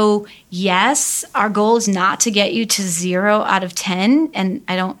 So yes, our goal is not to get you to 0 out of 10. And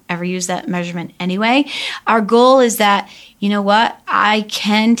I don't ever use that measurement anyway. Our goal is that, you know what? I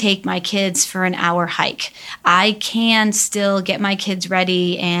can take my kids for an hour hike. I can still get my kids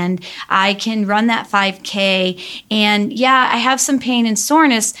ready and I can run that 5K. And yeah, I have some pain and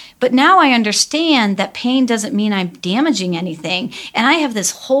soreness, but now I understand that pain doesn't mean I'm damaging anything. And I have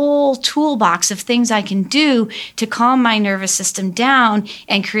this whole toolbox of things I can do to calm my nervous system down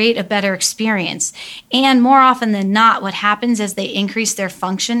and create a better experience. And more often than not, what happens as they increase their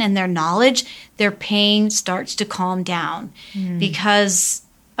function and their knowledge, their pain starts to calm down. Because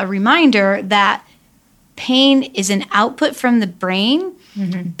a reminder that pain is an output from the brain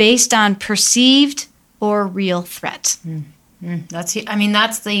based on perceived or real threat. That's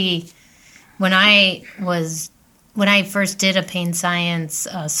the when I first did a pain science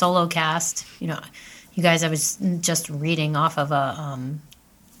solo cast, you guys, I was just reading off of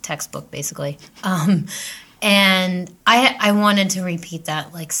textbook, basically. And I wanted to repeat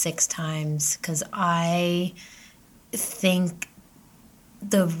that like 6 times because I think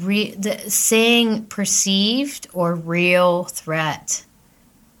the saying perceived or real threat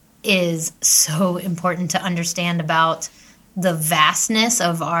is so important to understand about the vastness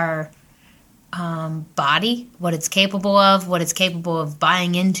of our body, what it's capable of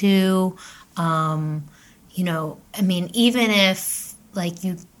buying into. I mean, even if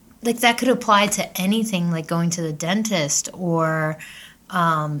that could apply to anything, like going to the dentist, or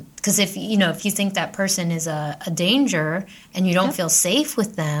because if you think that person is a danger and you don't feel safe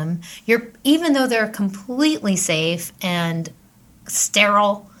with them, even though they're completely safe and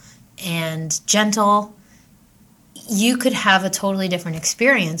sterile and gentle, you could have a totally different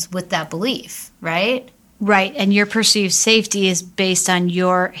experience with that belief, right? Right, and your perceived safety is based on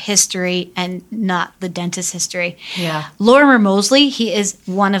your history and not the dentist's history. Yeah. Lorimer Moseley, he is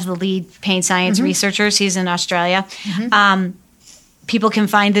one of the lead pain science researchers. He's in Australia. People can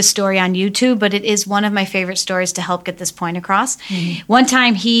find this story on YouTube, but it is one of my favorite stories to help get this point across. One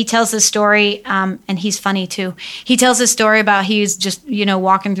time he tells this story, and he's funny too. He tells this story about he was just,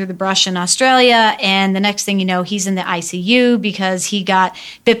 walking through the brush in Australia, and the next thing you know, he's in the ICU because he got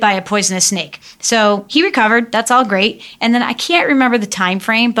bit by a poisonous snake. So he recovered. That's all great. And then I can't remember the time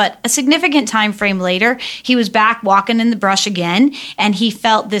frame, but a significant time frame later, he was back walking in the brush again, and he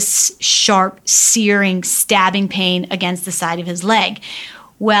felt this sharp, searing, stabbing pain against the side of his leg.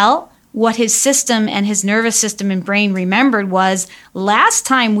 Well, what his system and his nervous system and brain remembered was last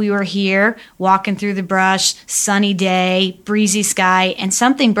time we were here walking through the brush, sunny day, breezy sky, and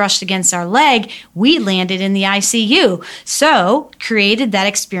something brushed against our leg, we landed in the ICU. So created that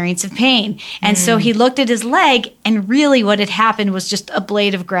experience of pain. And so he looked at his leg, and really what had happened was just a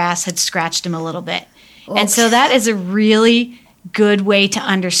blade of grass had scratched him a little bit. Oops. And so that is a really good way to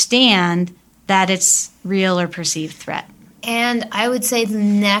understand that it's real or perceived threat. And I would say the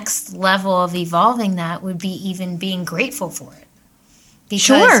next level of evolving that would be even being grateful for it. Because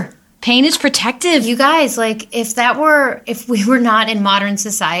sure. Pain is protective. You guys, if we were not in modern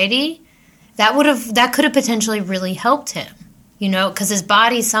society, that could have potentially really helped him, because his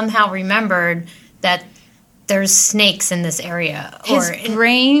body somehow remembered that there's snakes in this area. His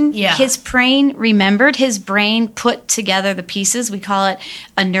brain remembered. His brain put together the pieces. We call it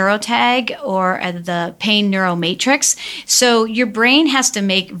a neurotag, or the pain neuromatrix. So your brain has to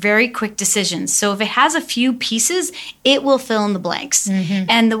make very quick decisions. So if it has a few pieces, it will fill in the blanks.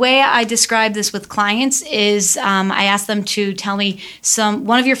 And the way I describe this with clients is I ask them to tell me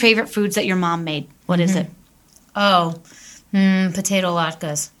one of your favorite foods that your mom made. What is it? Oh, potato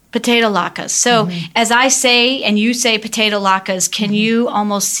latkes. Potato latkes. So as I say and you say potato latkes, can you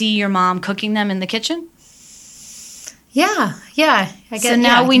almost see your mom cooking them in the kitchen? Yeah. So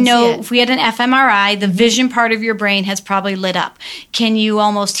now we know if we had an fMRI, the vision part of your brain has probably lit up. Can you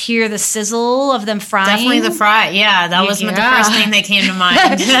almost hear the sizzle of them frying? Definitely the fry. Yeah, that was the first thing that came to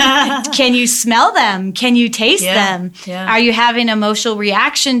mind. Can you smell them? Can you taste them? Yeah. Are you having an emotional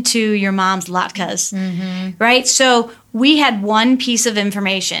reaction to your mom's latkes? Right? So we had one piece of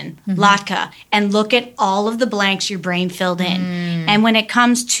information, latke, and look at all of the blanks your brain filled in. And when it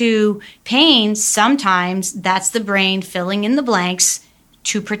comes to pain, sometimes that's the brain filling in the blanks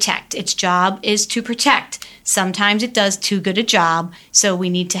to protect. Its job is to protect. Sometimes it does too good a job, so we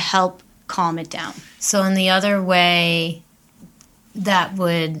need to help calm it down. So in the other way, that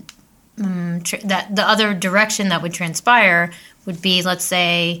would the other direction that would transpire would be, let's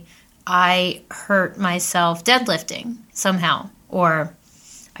say, I hurt myself deadlifting somehow, or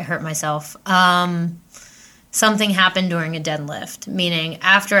I hurt myself. Something happened during a deadlift, meaning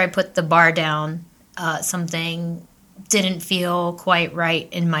after I put the bar down, something didn't feel quite right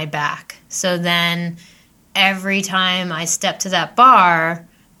in my back. So then every time I step to that bar,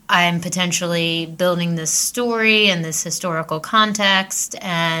 I'm potentially building this story and this historical context.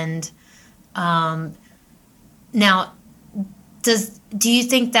 And now, do you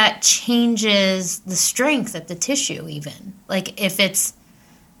think that changes the strength of the tissue even?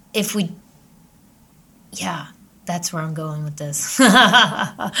 That's where I'm going with this.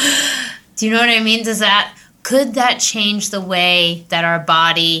 Do you know what I mean? Could that change the way that our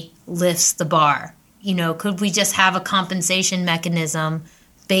body lifts the bar? Could we just have a compensation mechanism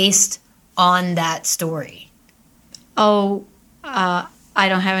based on that story? I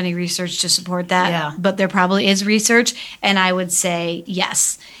don't have any research to support that, but there probably is research, and I would say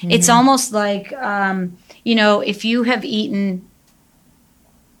yes. It's almost like, if you have eaten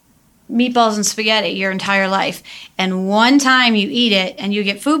meatballs and spaghetti your entire life, and one time you eat it and you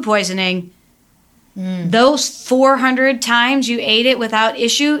get food poisoning, Those 400 times you ate it without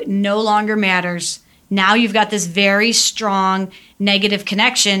issue no longer matters. Now you've got this very strong negative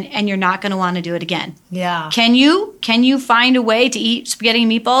connection, and you're not going to want to do it again. Yeah. Can you find a way to eat spaghetti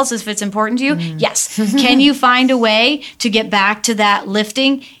and meatballs if it's important to you? Yes. Can you find a way to get back to that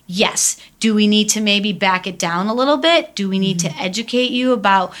lifting? Yes. Do we need to maybe back it down a little bit? Do we need to educate you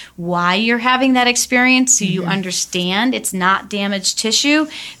about why you're having that experience so you understand it's not damaged tissue,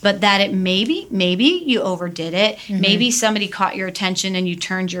 but that it maybe you overdid it. Maybe somebody caught your attention and you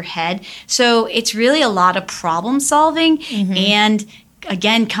turned your head. So it's really a lot of problem solving and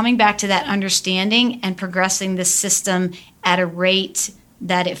again, coming back to that understanding and progressing the system at a rate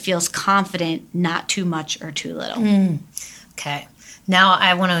that it feels confident, not too much or too little. Okay. Now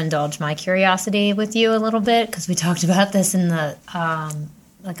I want to indulge my curiosity with you a little bit because we talked about this in the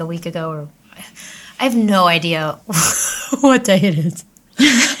like a week ago. Or I have no idea what day it is.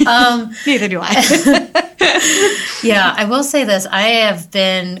 Neither do I. Yeah, I will say this. I have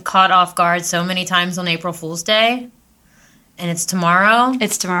been caught off guard so many times on April Fool's Day, and it's tomorrow.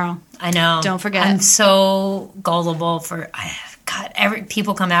 It's tomorrow. I know. Don't forget. I'm so gullible for... God,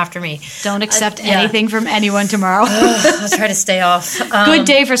 people come after me. Don't accept anything from anyone tomorrow. I'll try to stay off. Good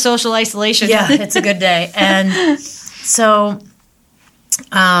day for social isolation. Yeah, it's a good day. And so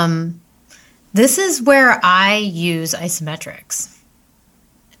this is where I use isometrics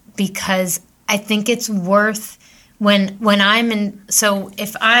because I think it's worth when I'm in. So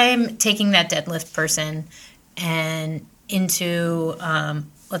if I'm taking that deadlift person and into,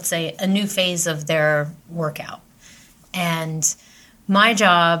 let's say, a new phase of their workout, and my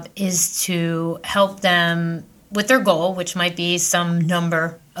job is to help them with their goal, which might be some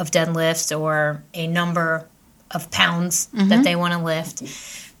number of deadlifts or a number of pounds that they want to lift.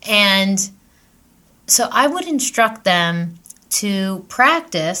 And so I would instruct them to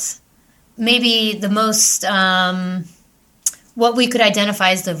practice maybe the most, what we could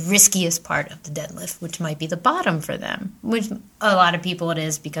identify as the riskiest part of the deadlift, which might be the bottom for them, which a lot of people it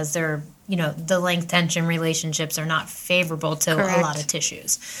is because they're, the length tension relationships are not favorable to Correct. a lot of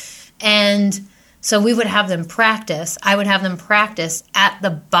tissues. And so we would have them practice. I would have them practice at the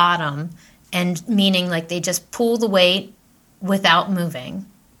bottom, and meaning like they just pull the weight without moving,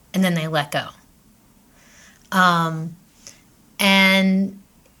 and then they let go. And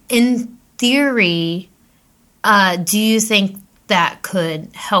in theory, do you think that could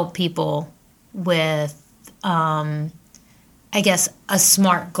help people with, I guess, a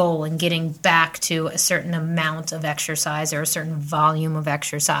smart goal in getting back to a certain amount of exercise or a certain volume of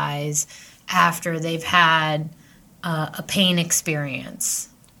exercise after they've had a pain experience?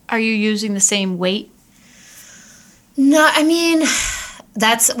 Are you using the same weight? No, I mean,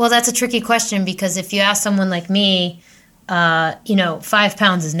 that's a tricky question because if you ask someone like me, 5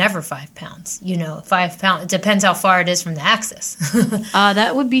 pounds is never 5 pounds. 5 pounds, it depends how far it is from the axis.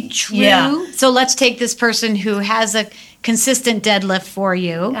 That would be true. Yeah. So let's take this person who has a consistent deadlift for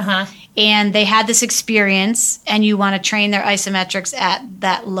you, and they had this experience, and you want to train their isometrics at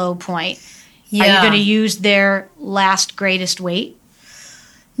that low point. Yeah. Are you going to use their last greatest weight?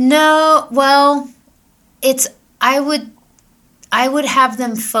 No, well, I would have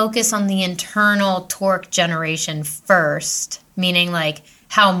them focus on the internal torque generation first, meaning like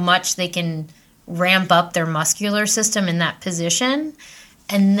how much they can ramp up their muscular system in that position.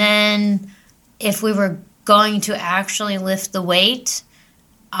 And then if we were going to actually lift the weight,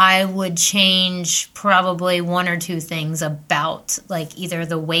 I would change probably one or two things about like either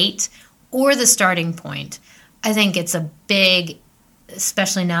the weight or the starting point. I think it's a big,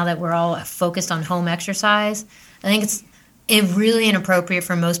 especially now that we're all focused on home exercise, I think it's really inappropriate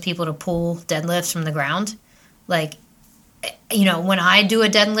for most people to pull deadlifts from the ground. Like, when I do a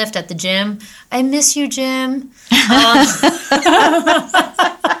deadlift at the gym, I miss you, Jim.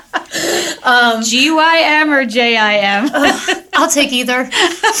 GYM or JIM? I'll take either.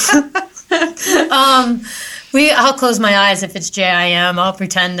 I'll close my eyes if it's JIM. I'll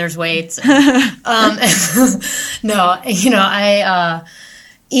pretend there's weights. No,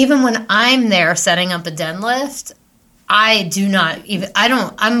 even when I'm there setting up a deadlift, I'm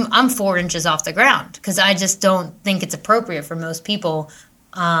 4 inches off the ground because I just don't think it's appropriate for most people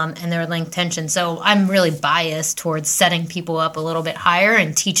and their length tension. So I'm really biased towards setting people up a little bit higher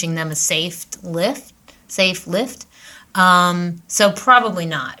and teaching them a safe lift. So probably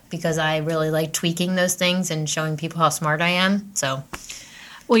not because I really like tweaking those things and showing people how smart I am. So,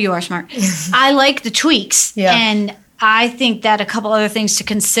 well, you are smart. I like the tweaks. Yeah. And I think that a couple other things to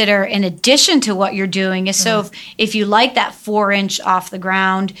consider in addition to what you're doing is if you like that 4-inch off the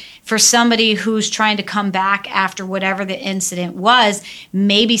ground, for somebody who's trying to come back after whatever the incident was,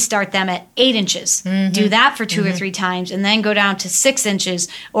 maybe start them at 8 inches. Do that for 2 or 3 times and then go down to 6 inches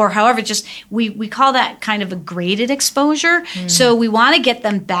or however, just we call that kind of a graded exposure. So we want to get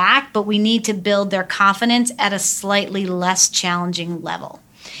them back, but we need to build their confidence at a slightly less challenging level.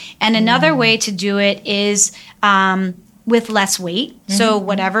 And another way to do it is with less weight. So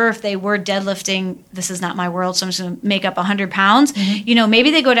whatever, if they were deadlifting, this is not my world, so I'm just going to make up 100 pounds,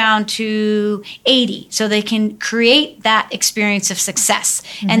 maybe they go down to 80 so they can create that experience of success.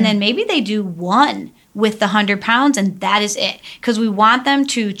 And then maybe they do one with the 100 pounds and that is it. Because we want them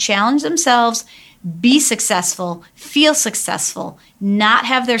to challenge themselves, be successful, feel successful, not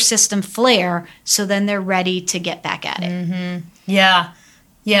have their system flare, so then they're ready to get back at it. Yeah.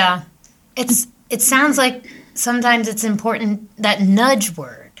 It sounds like sometimes it's important, that nudge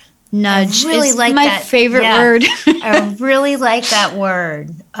word. Nudge I really is like my that. favorite word. I really like that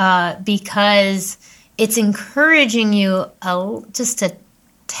word because it's encouraging you just to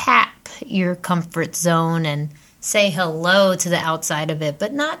tap your comfort zone and say hello to the outside of it,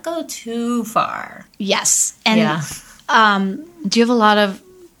 but not go too far. Yes. And do you have a lot of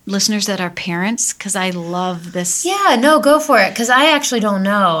listeners that are parents? Because I love this. Yeah, no, go for it. Because I actually don't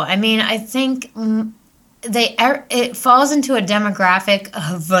know. I mean, I think it falls into a demographic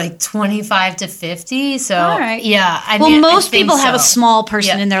of like 25 to 50. So, all right. Yeah. Most people have a small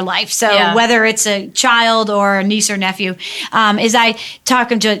person in their life. So whether it's a child or a niece or nephew, is I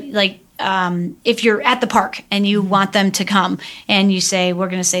talking to if you're at the park and you want them to come and you say, we're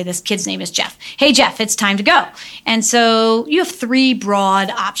going to say this kid's name is Jeff. Hey, Jeff, it's time to go. And so you have 3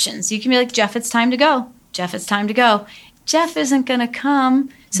 broad options. You can be like, Jeff, it's time to go. Jeff, it's time to go. Jeff isn't going to come.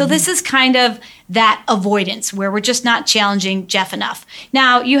 So this is kind of that avoidance where we're just not challenging Jeff enough.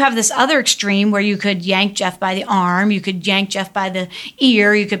 Now, you have this other extreme where you could yank Jeff by the arm, you could yank Jeff by the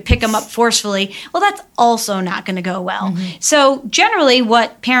ear, you could pick him up forcefully. Well, that's also not going to go well. So generally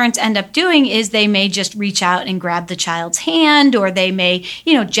what parents end up doing is they may just reach out and grab the child's hand, or they may,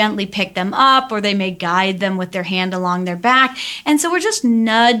 gently pick them up, or they may guide them with their hand along their back. And so we're just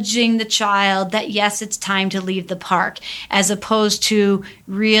nudging the child that, yes, it's time to leave the park, as opposed to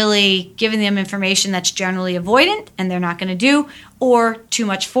really giving them information that's generally avoidant and they're not going to do, or too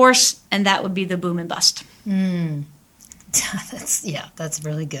much force, and that would be the boom and bust. That's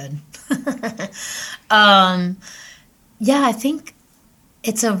really good. I think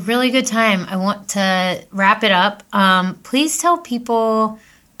it's a really good time. I want to wrap it up. Please tell people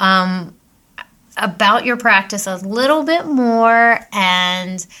about your practice a little bit more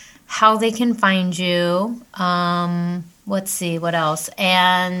and how they can find you. Let's see, what else?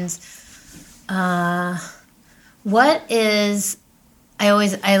 And what is,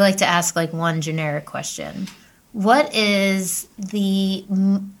 I like to ask like one generic question. What is the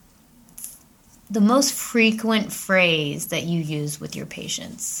most frequent phrase that you use with your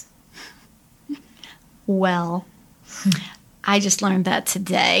patients? Well, I just learned that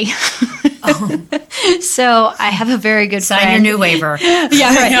today. So I have a very good friend. Sign your new waiver.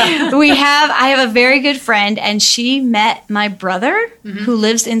 Yeah, right. I have a very good friend, and she met my brother who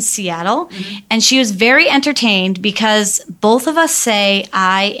lives in Seattle, and she was very entertained because both of us say,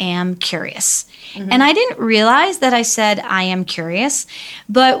 I am curious. And I didn't realize that I said, I am curious.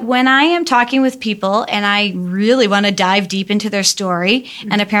 But when I am talking with people and I really want to dive deep into their story,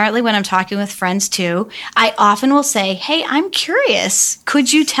 and apparently when I'm talking with friends too, I often will say, hey, I'm curious.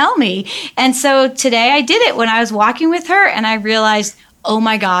 Could you tell me? And so today I did it when I was walking with her, and I realized, oh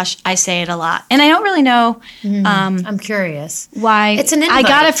my gosh, I say it a lot. And I don't really know. I'm curious. Why? It's an invite. I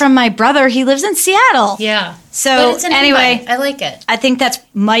got it from my brother. He lives in Seattle. Yeah. So anyway, invite. I like it. I think that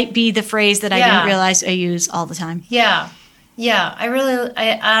might be the phrase that I didn't realize I use all the time. Yeah. Yeah.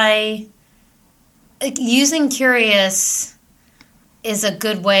 I using curious is a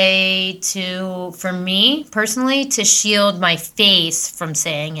good way for me personally, to shield my face from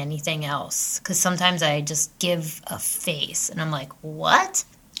saying anything else. Because sometimes I just give a face and I'm like, what?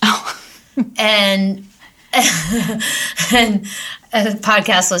 Oh. and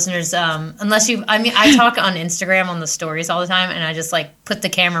podcast listeners, I talk on Instagram on the stories all the time, and I just like put the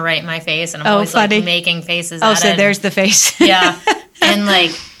camera right in my face, and I'm always like making faces. So there's the face. Yeah. And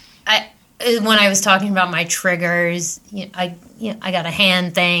like, when I was talking about my triggers, I got a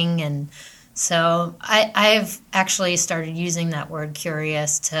hand thing, and so I've actually started using that word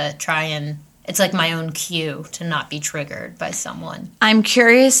curious to try and, it's like my own cue to not be triggered by someone. I'm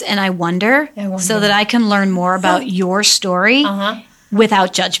curious and I wonder so that I can learn more about your story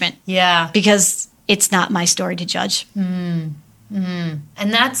without judgment. Yeah. Because it's not my story to judge. And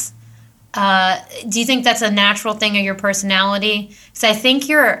that's, do you think that's a natural thing of your personality? Because I think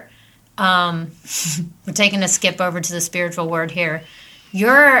you're, we're taking a skip over to the spiritual word here.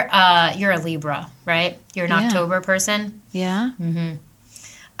 You're a Libra, right? You're an October person. Yeah.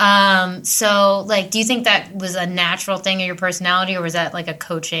 So, like, do you think that was a natural thing of your personality, or was that like a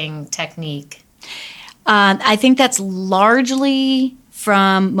coaching technique? I think that's largely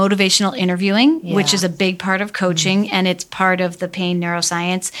from motivational interviewing, which is a big part of coaching, and it's part of the pain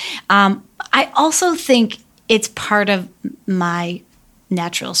neuroscience. I also think it's part of my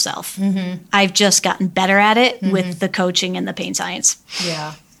natural self. I've just gotten better at it with the coaching and the pain science.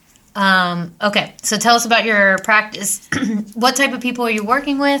 Yeah. Okay, so tell us about your practice. What type of people are you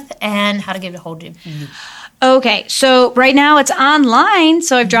working with, and how to get a hold of you? Okay, so right now it's online,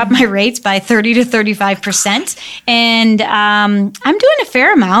 so I've dropped my rates by 30 to 35%, and I'm doing a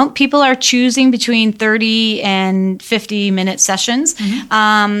fair amount. People are choosing between 30 and 50-minute sessions,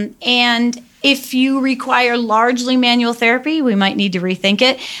 and if you require largely manual therapy, we might need to rethink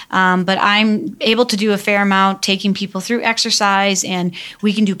it. But I'm able to do a fair amount, taking people through exercise, and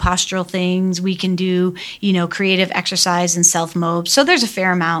we can do postural things. We can do, creative exercise and self-mob. So there's a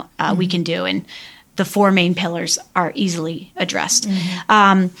fair amount we can do, and the 4 main pillars are easily addressed.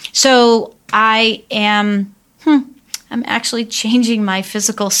 So I am... I'm actually changing my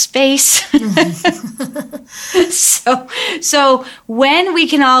physical space. So when we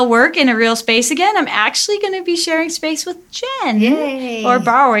can all work in a real space again, I'm actually going to be sharing space with Jen. Yay. Or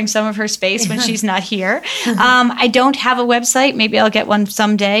borrowing some of her space when she's not here. I don't have a website. Maybe I'll get one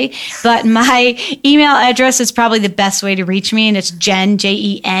someday. But my email address is probably the best way to reach me, and it's Jen,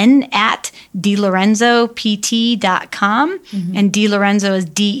 Jen, at DiLorenzoPT.com. And DiLorenzo is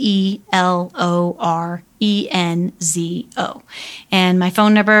DeLorenzo. And my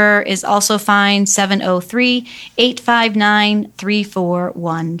phone number is also fine,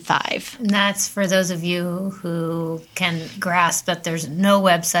 703-859-3415. And that's for those of you who can grasp that there's no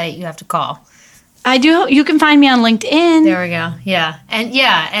website you have to call. I do. You can find me on LinkedIn. There we go. Yeah.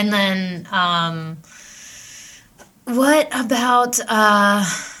 And then what about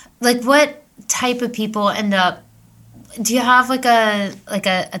what type of people end up, do you have like a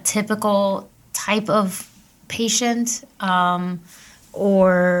typical type of patient,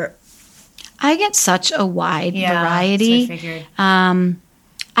 or I get such a wide variety. That's what I figured.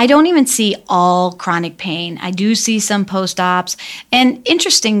 I don't even see all chronic pain. I do see some post-ops, and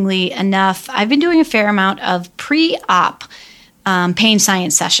interestingly enough, I've been doing a fair amount of pre-op pain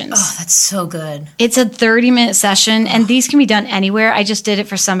science sessions. Oh, that's so good. It's a 30-minute session, and these can be done anywhere. I just did it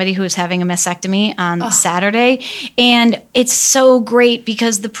for somebody who was having a mastectomy on Saturday, and it's so great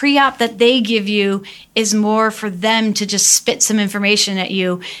because the pre-op that they give you is more for them to just spit some information at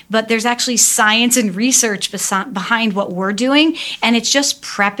you, but there's actually science and research behind what we're doing, and it's just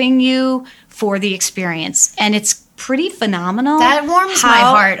prepping you for the experience, and it's pretty phenomenal. That warms my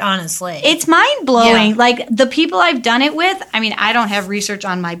heart, honestly. It's mind-blowing. Yeah. Like, the people I've done it with, I mean, I don't have research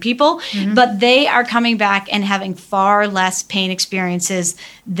on my people, but they are coming back and having far less pain experiences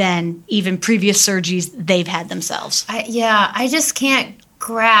than even previous surgeries they've had themselves. I just can't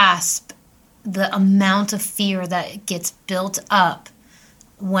grasp the amount of fear that gets built up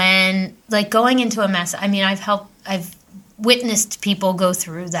when, like, going into a mess. I mean, I've witnessed people go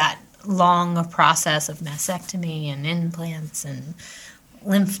through that long process of mastectomy and implants and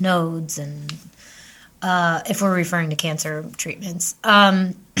lymph nodes, and if we're referring to cancer treatments,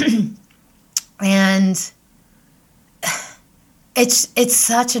 and it's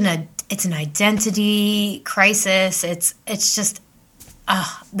such an identity crisis. It's just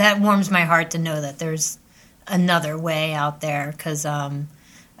that warms my heart to know that there's another way out there, because I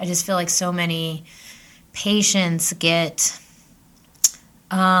just feel like so many patients get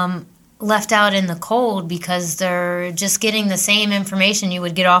left out in the cold because they're just getting the same information you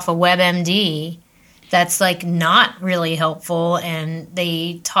would get off a WebMD that's like not really helpful, and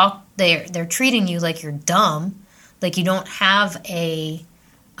they're treating you like you're dumb, like you don't have an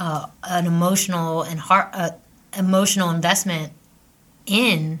emotional and emotional investment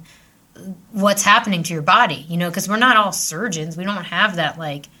in what's happening to your body, because we're not all surgeons. We don't have that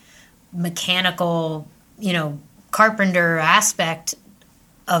like mechanical, carpenter aspect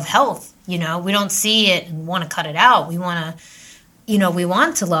of health. We don't see it and want to cut it out. We want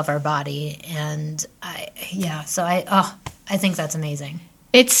to love our body, and I think that's amazing.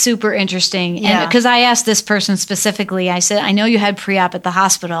 It's super interesting. And because I asked this person specifically, I said, I know you had pre-op at the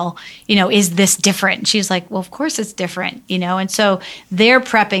hospital, is this different? She's like, well, of course it's different, and so they're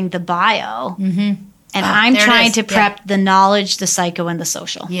prepping the bio, and I'm trying to prep the knowledge, the psycho, and the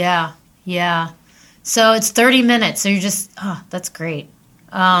social. Yeah. So it's 30 minutes. So you're just, that's great.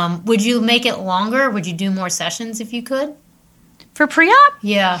 Would you make it longer? Would you do more sessions if you could? For pre-op?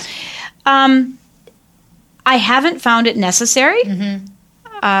 Yeah. I haven't found it necessary.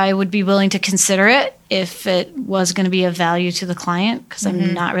 I would be willing to consider it if it was going to be of value to the client, because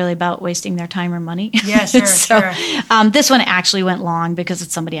I'm not really about wasting their time or money. Yeah, sure, so, sure. This one actually went long because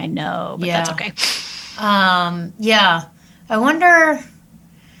it's somebody I know, but that's okay. Yeah. I wonder,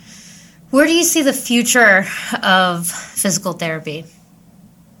 where do you see the future of physical therapy?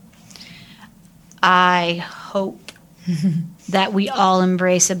 I hope that we all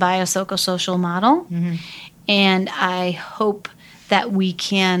embrace a biopsychosocial model, and I hope that we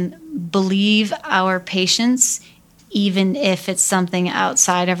can believe our patients, even if it's something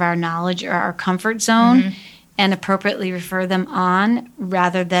outside of our knowledge or our comfort zone, and appropriately refer them on,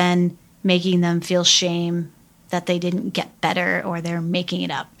 rather than making them feel shame that they didn't get better or they're making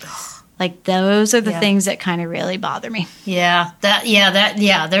it up. Like, those are the things that kind of really bother me.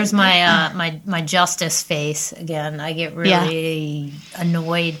 There's my my justice face again. I get really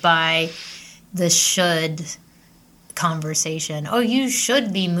annoyed by the should conversation. Oh, you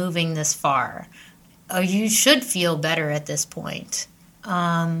should be moving this far. Oh, you should feel better at this point.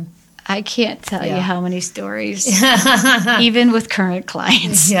 I can't tell you how many stories, even with current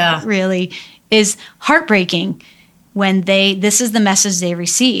clients, really is heartbreaking when this is the message they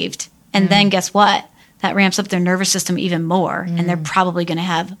received. And then guess what? That ramps up their nervous system even more, and they're probably going to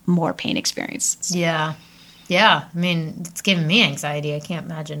have more pain experience. Yeah. I mean, it's giving me anxiety. I can't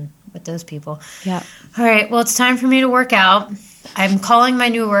imagine with those people. Yeah. All right. Well, it's time for me to work out. I'm calling my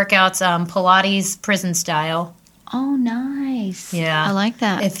new workouts Pilates prison style. Oh, nice. Yeah. I like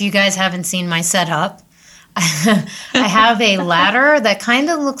that. If you guys haven't seen my setup, I have a ladder that kind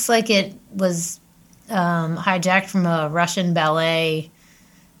of looks like it was hijacked from a Russian ballet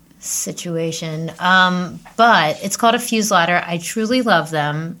situation, but it's called a Fuse ladder. I truly love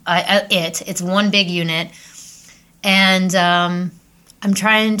them. It's one big unit, and I'm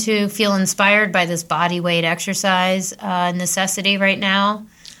trying to feel inspired by this body weight exercise necessity right now.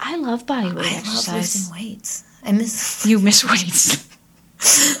 I love body weight exercise. I love lifting weights. You miss weights.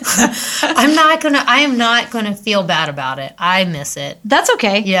 I am not gonna feel bad about it. I miss it. That's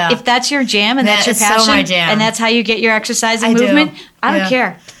okay. Yeah. If that's your jam and that's your passion, so my jam. and that's how you get your exercise and movement, I don't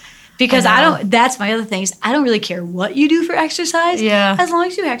care. Because that's my other thing is I don't really care what you do for exercise. Yeah. As long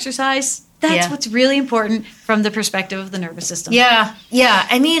as you exercise, that's what's really important from the perspective of the nervous system. Yeah.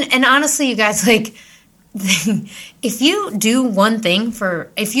 I mean, and honestly, you guys, like, if you do one thing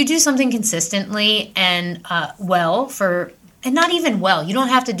if you do something consistently and and not even well, you don't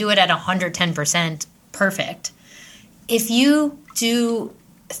have to do it at 110% perfect. If you do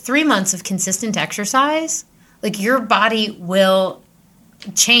 3 months of consistent exercise, like, your body will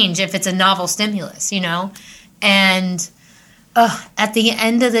change if it's a novel stimulus, and at the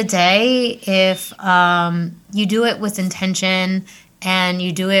end of the day, if you do it with intention and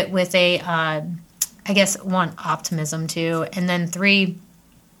you do it with I guess 1, optimism too, and then 3,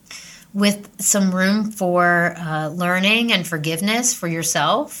 with some room for learning and forgiveness for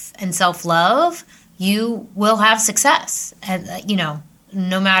yourself and self-love, you will have success. And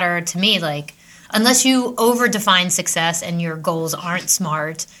no matter, to me, like, unless you over-define success and your goals aren't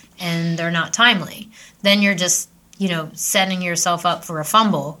smart and they're not timely, then you're just, setting yourself up for a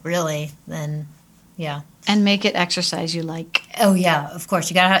fumble, really. Then, yeah. And make it exercise you like. Oh, yeah, of course.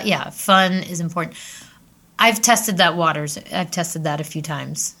 You gotta fun is important. I've tested that I've tested that a few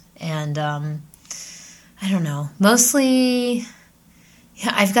times. And, I don't know. Mostly,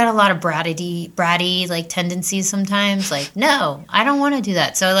 I've got a lot of bratty like tendencies sometimes. Like, no, I don't want to do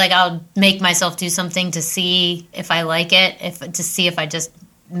that. So, like, I'll make myself do something to see if I like it, to see if I just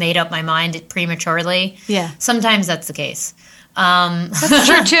made up my mind prematurely. Yeah. Sometimes that's the case. That's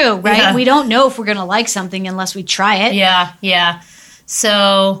true too, right? Yeah. We don't know if we're going to like something unless we try it. Yeah.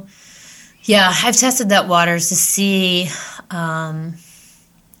 So, I've tested that waters to see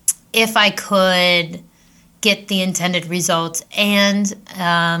if I could get the intended results and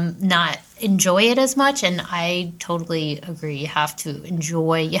not enjoy it as much. And I totally agree. You have to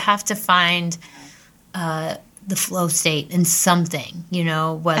enjoy. You have to find the flow state in something,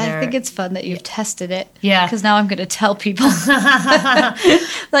 whether... I think it's fun that you've tested it. Yeah. Because now I'm going to tell people. Because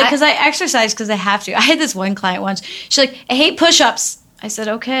I exercise because I have to. I had this one client once. She's like, I hate push-ups. I said,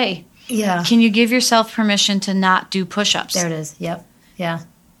 okay. Yeah. Can you give yourself permission to not do push-ups? There it is. Yep. Yeah.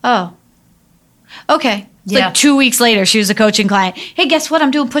 Oh. Okay. Yeah. Like 2 weeks later, she was a coaching client. Hey, guess what?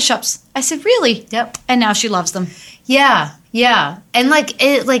 I'm doing push-ups. I said, really? Yep. And now she loves them. Yeah. And like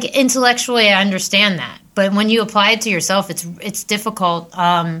intellectually, I understand that. But when you apply it to yourself, it's difficult.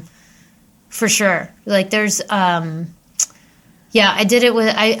 for sure. Like there's, I did it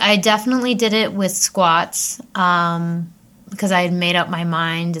with, I definitely did it with squats, because I had made up my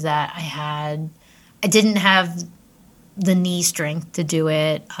mind that I didn't have the knee strength to do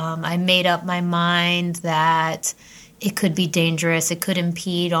it. I made up my mind that it could be dangerous. It could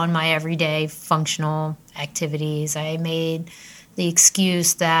impede on my everyday functional activities. I made the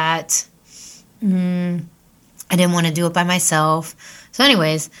excuse that I didn't want to do it by myself. So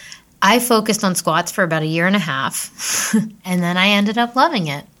anyways, I focused on squats for about 1.5 years, and then I ended up loving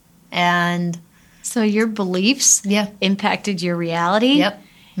it. And so your beliefs impacted your reality. Yep.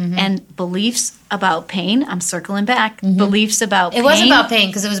 Mm-hmm. And beliefs about pain. I'm circling back. Mm-hmm. Beliefs about pain. It was about pain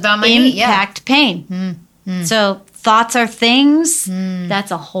because it was about my knee. Impact pain. Mm-hmm. So thoughts are things. That's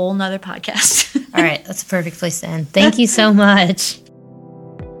a whole nother podcast. All right. That's a perfect place to end. Thank you so much.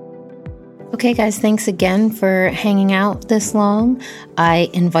 Okay, guys, thanks again for hanging out this long. I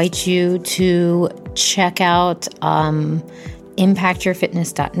invite you to check out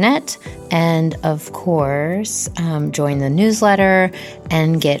impactyourfitness.net and, of course, join the newsletter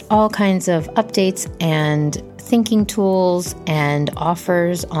and get all kinds of updates and thinking tools and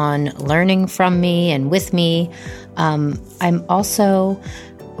offers on learning from me and with me. I'm also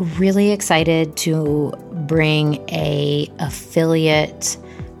really excited to bring a affiliate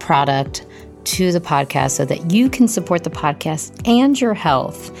product to the podcast so that you can support the podcast and your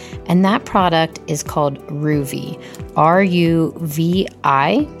health. And that product is called Ruvi,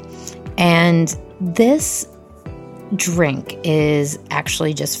 RUVI. And this drink is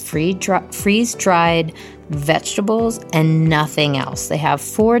actually just freeze-dried vegetables and nothing else. They have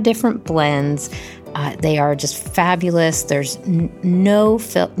 4 different blends. They are just fabulous. There's no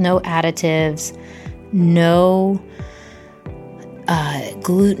additives, no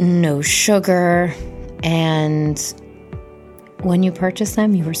gluten, no sugar, and when you purchase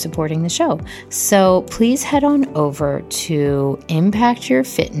them, you are supporting the show. So please head on over to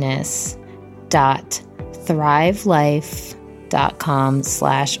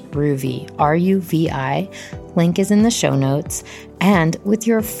impactyourfitness.thrivelife.com/Ruvi, RUVI. Link is in the show notes. And with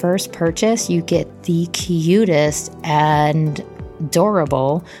your first purchase, you get the cutest and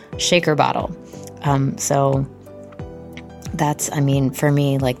adorable shaker bottle. So that's, for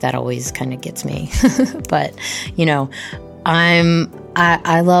me, like that always kind of gets me. But,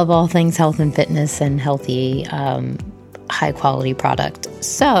 I love all things health and fitness and healthy, high quality product.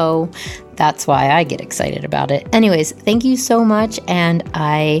 So that's why I get excited about it. Anyways, thank you so much. And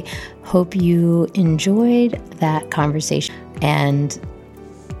I hope you enjoyed that conversation. And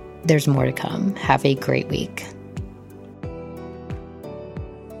there's more to come. Have a great week.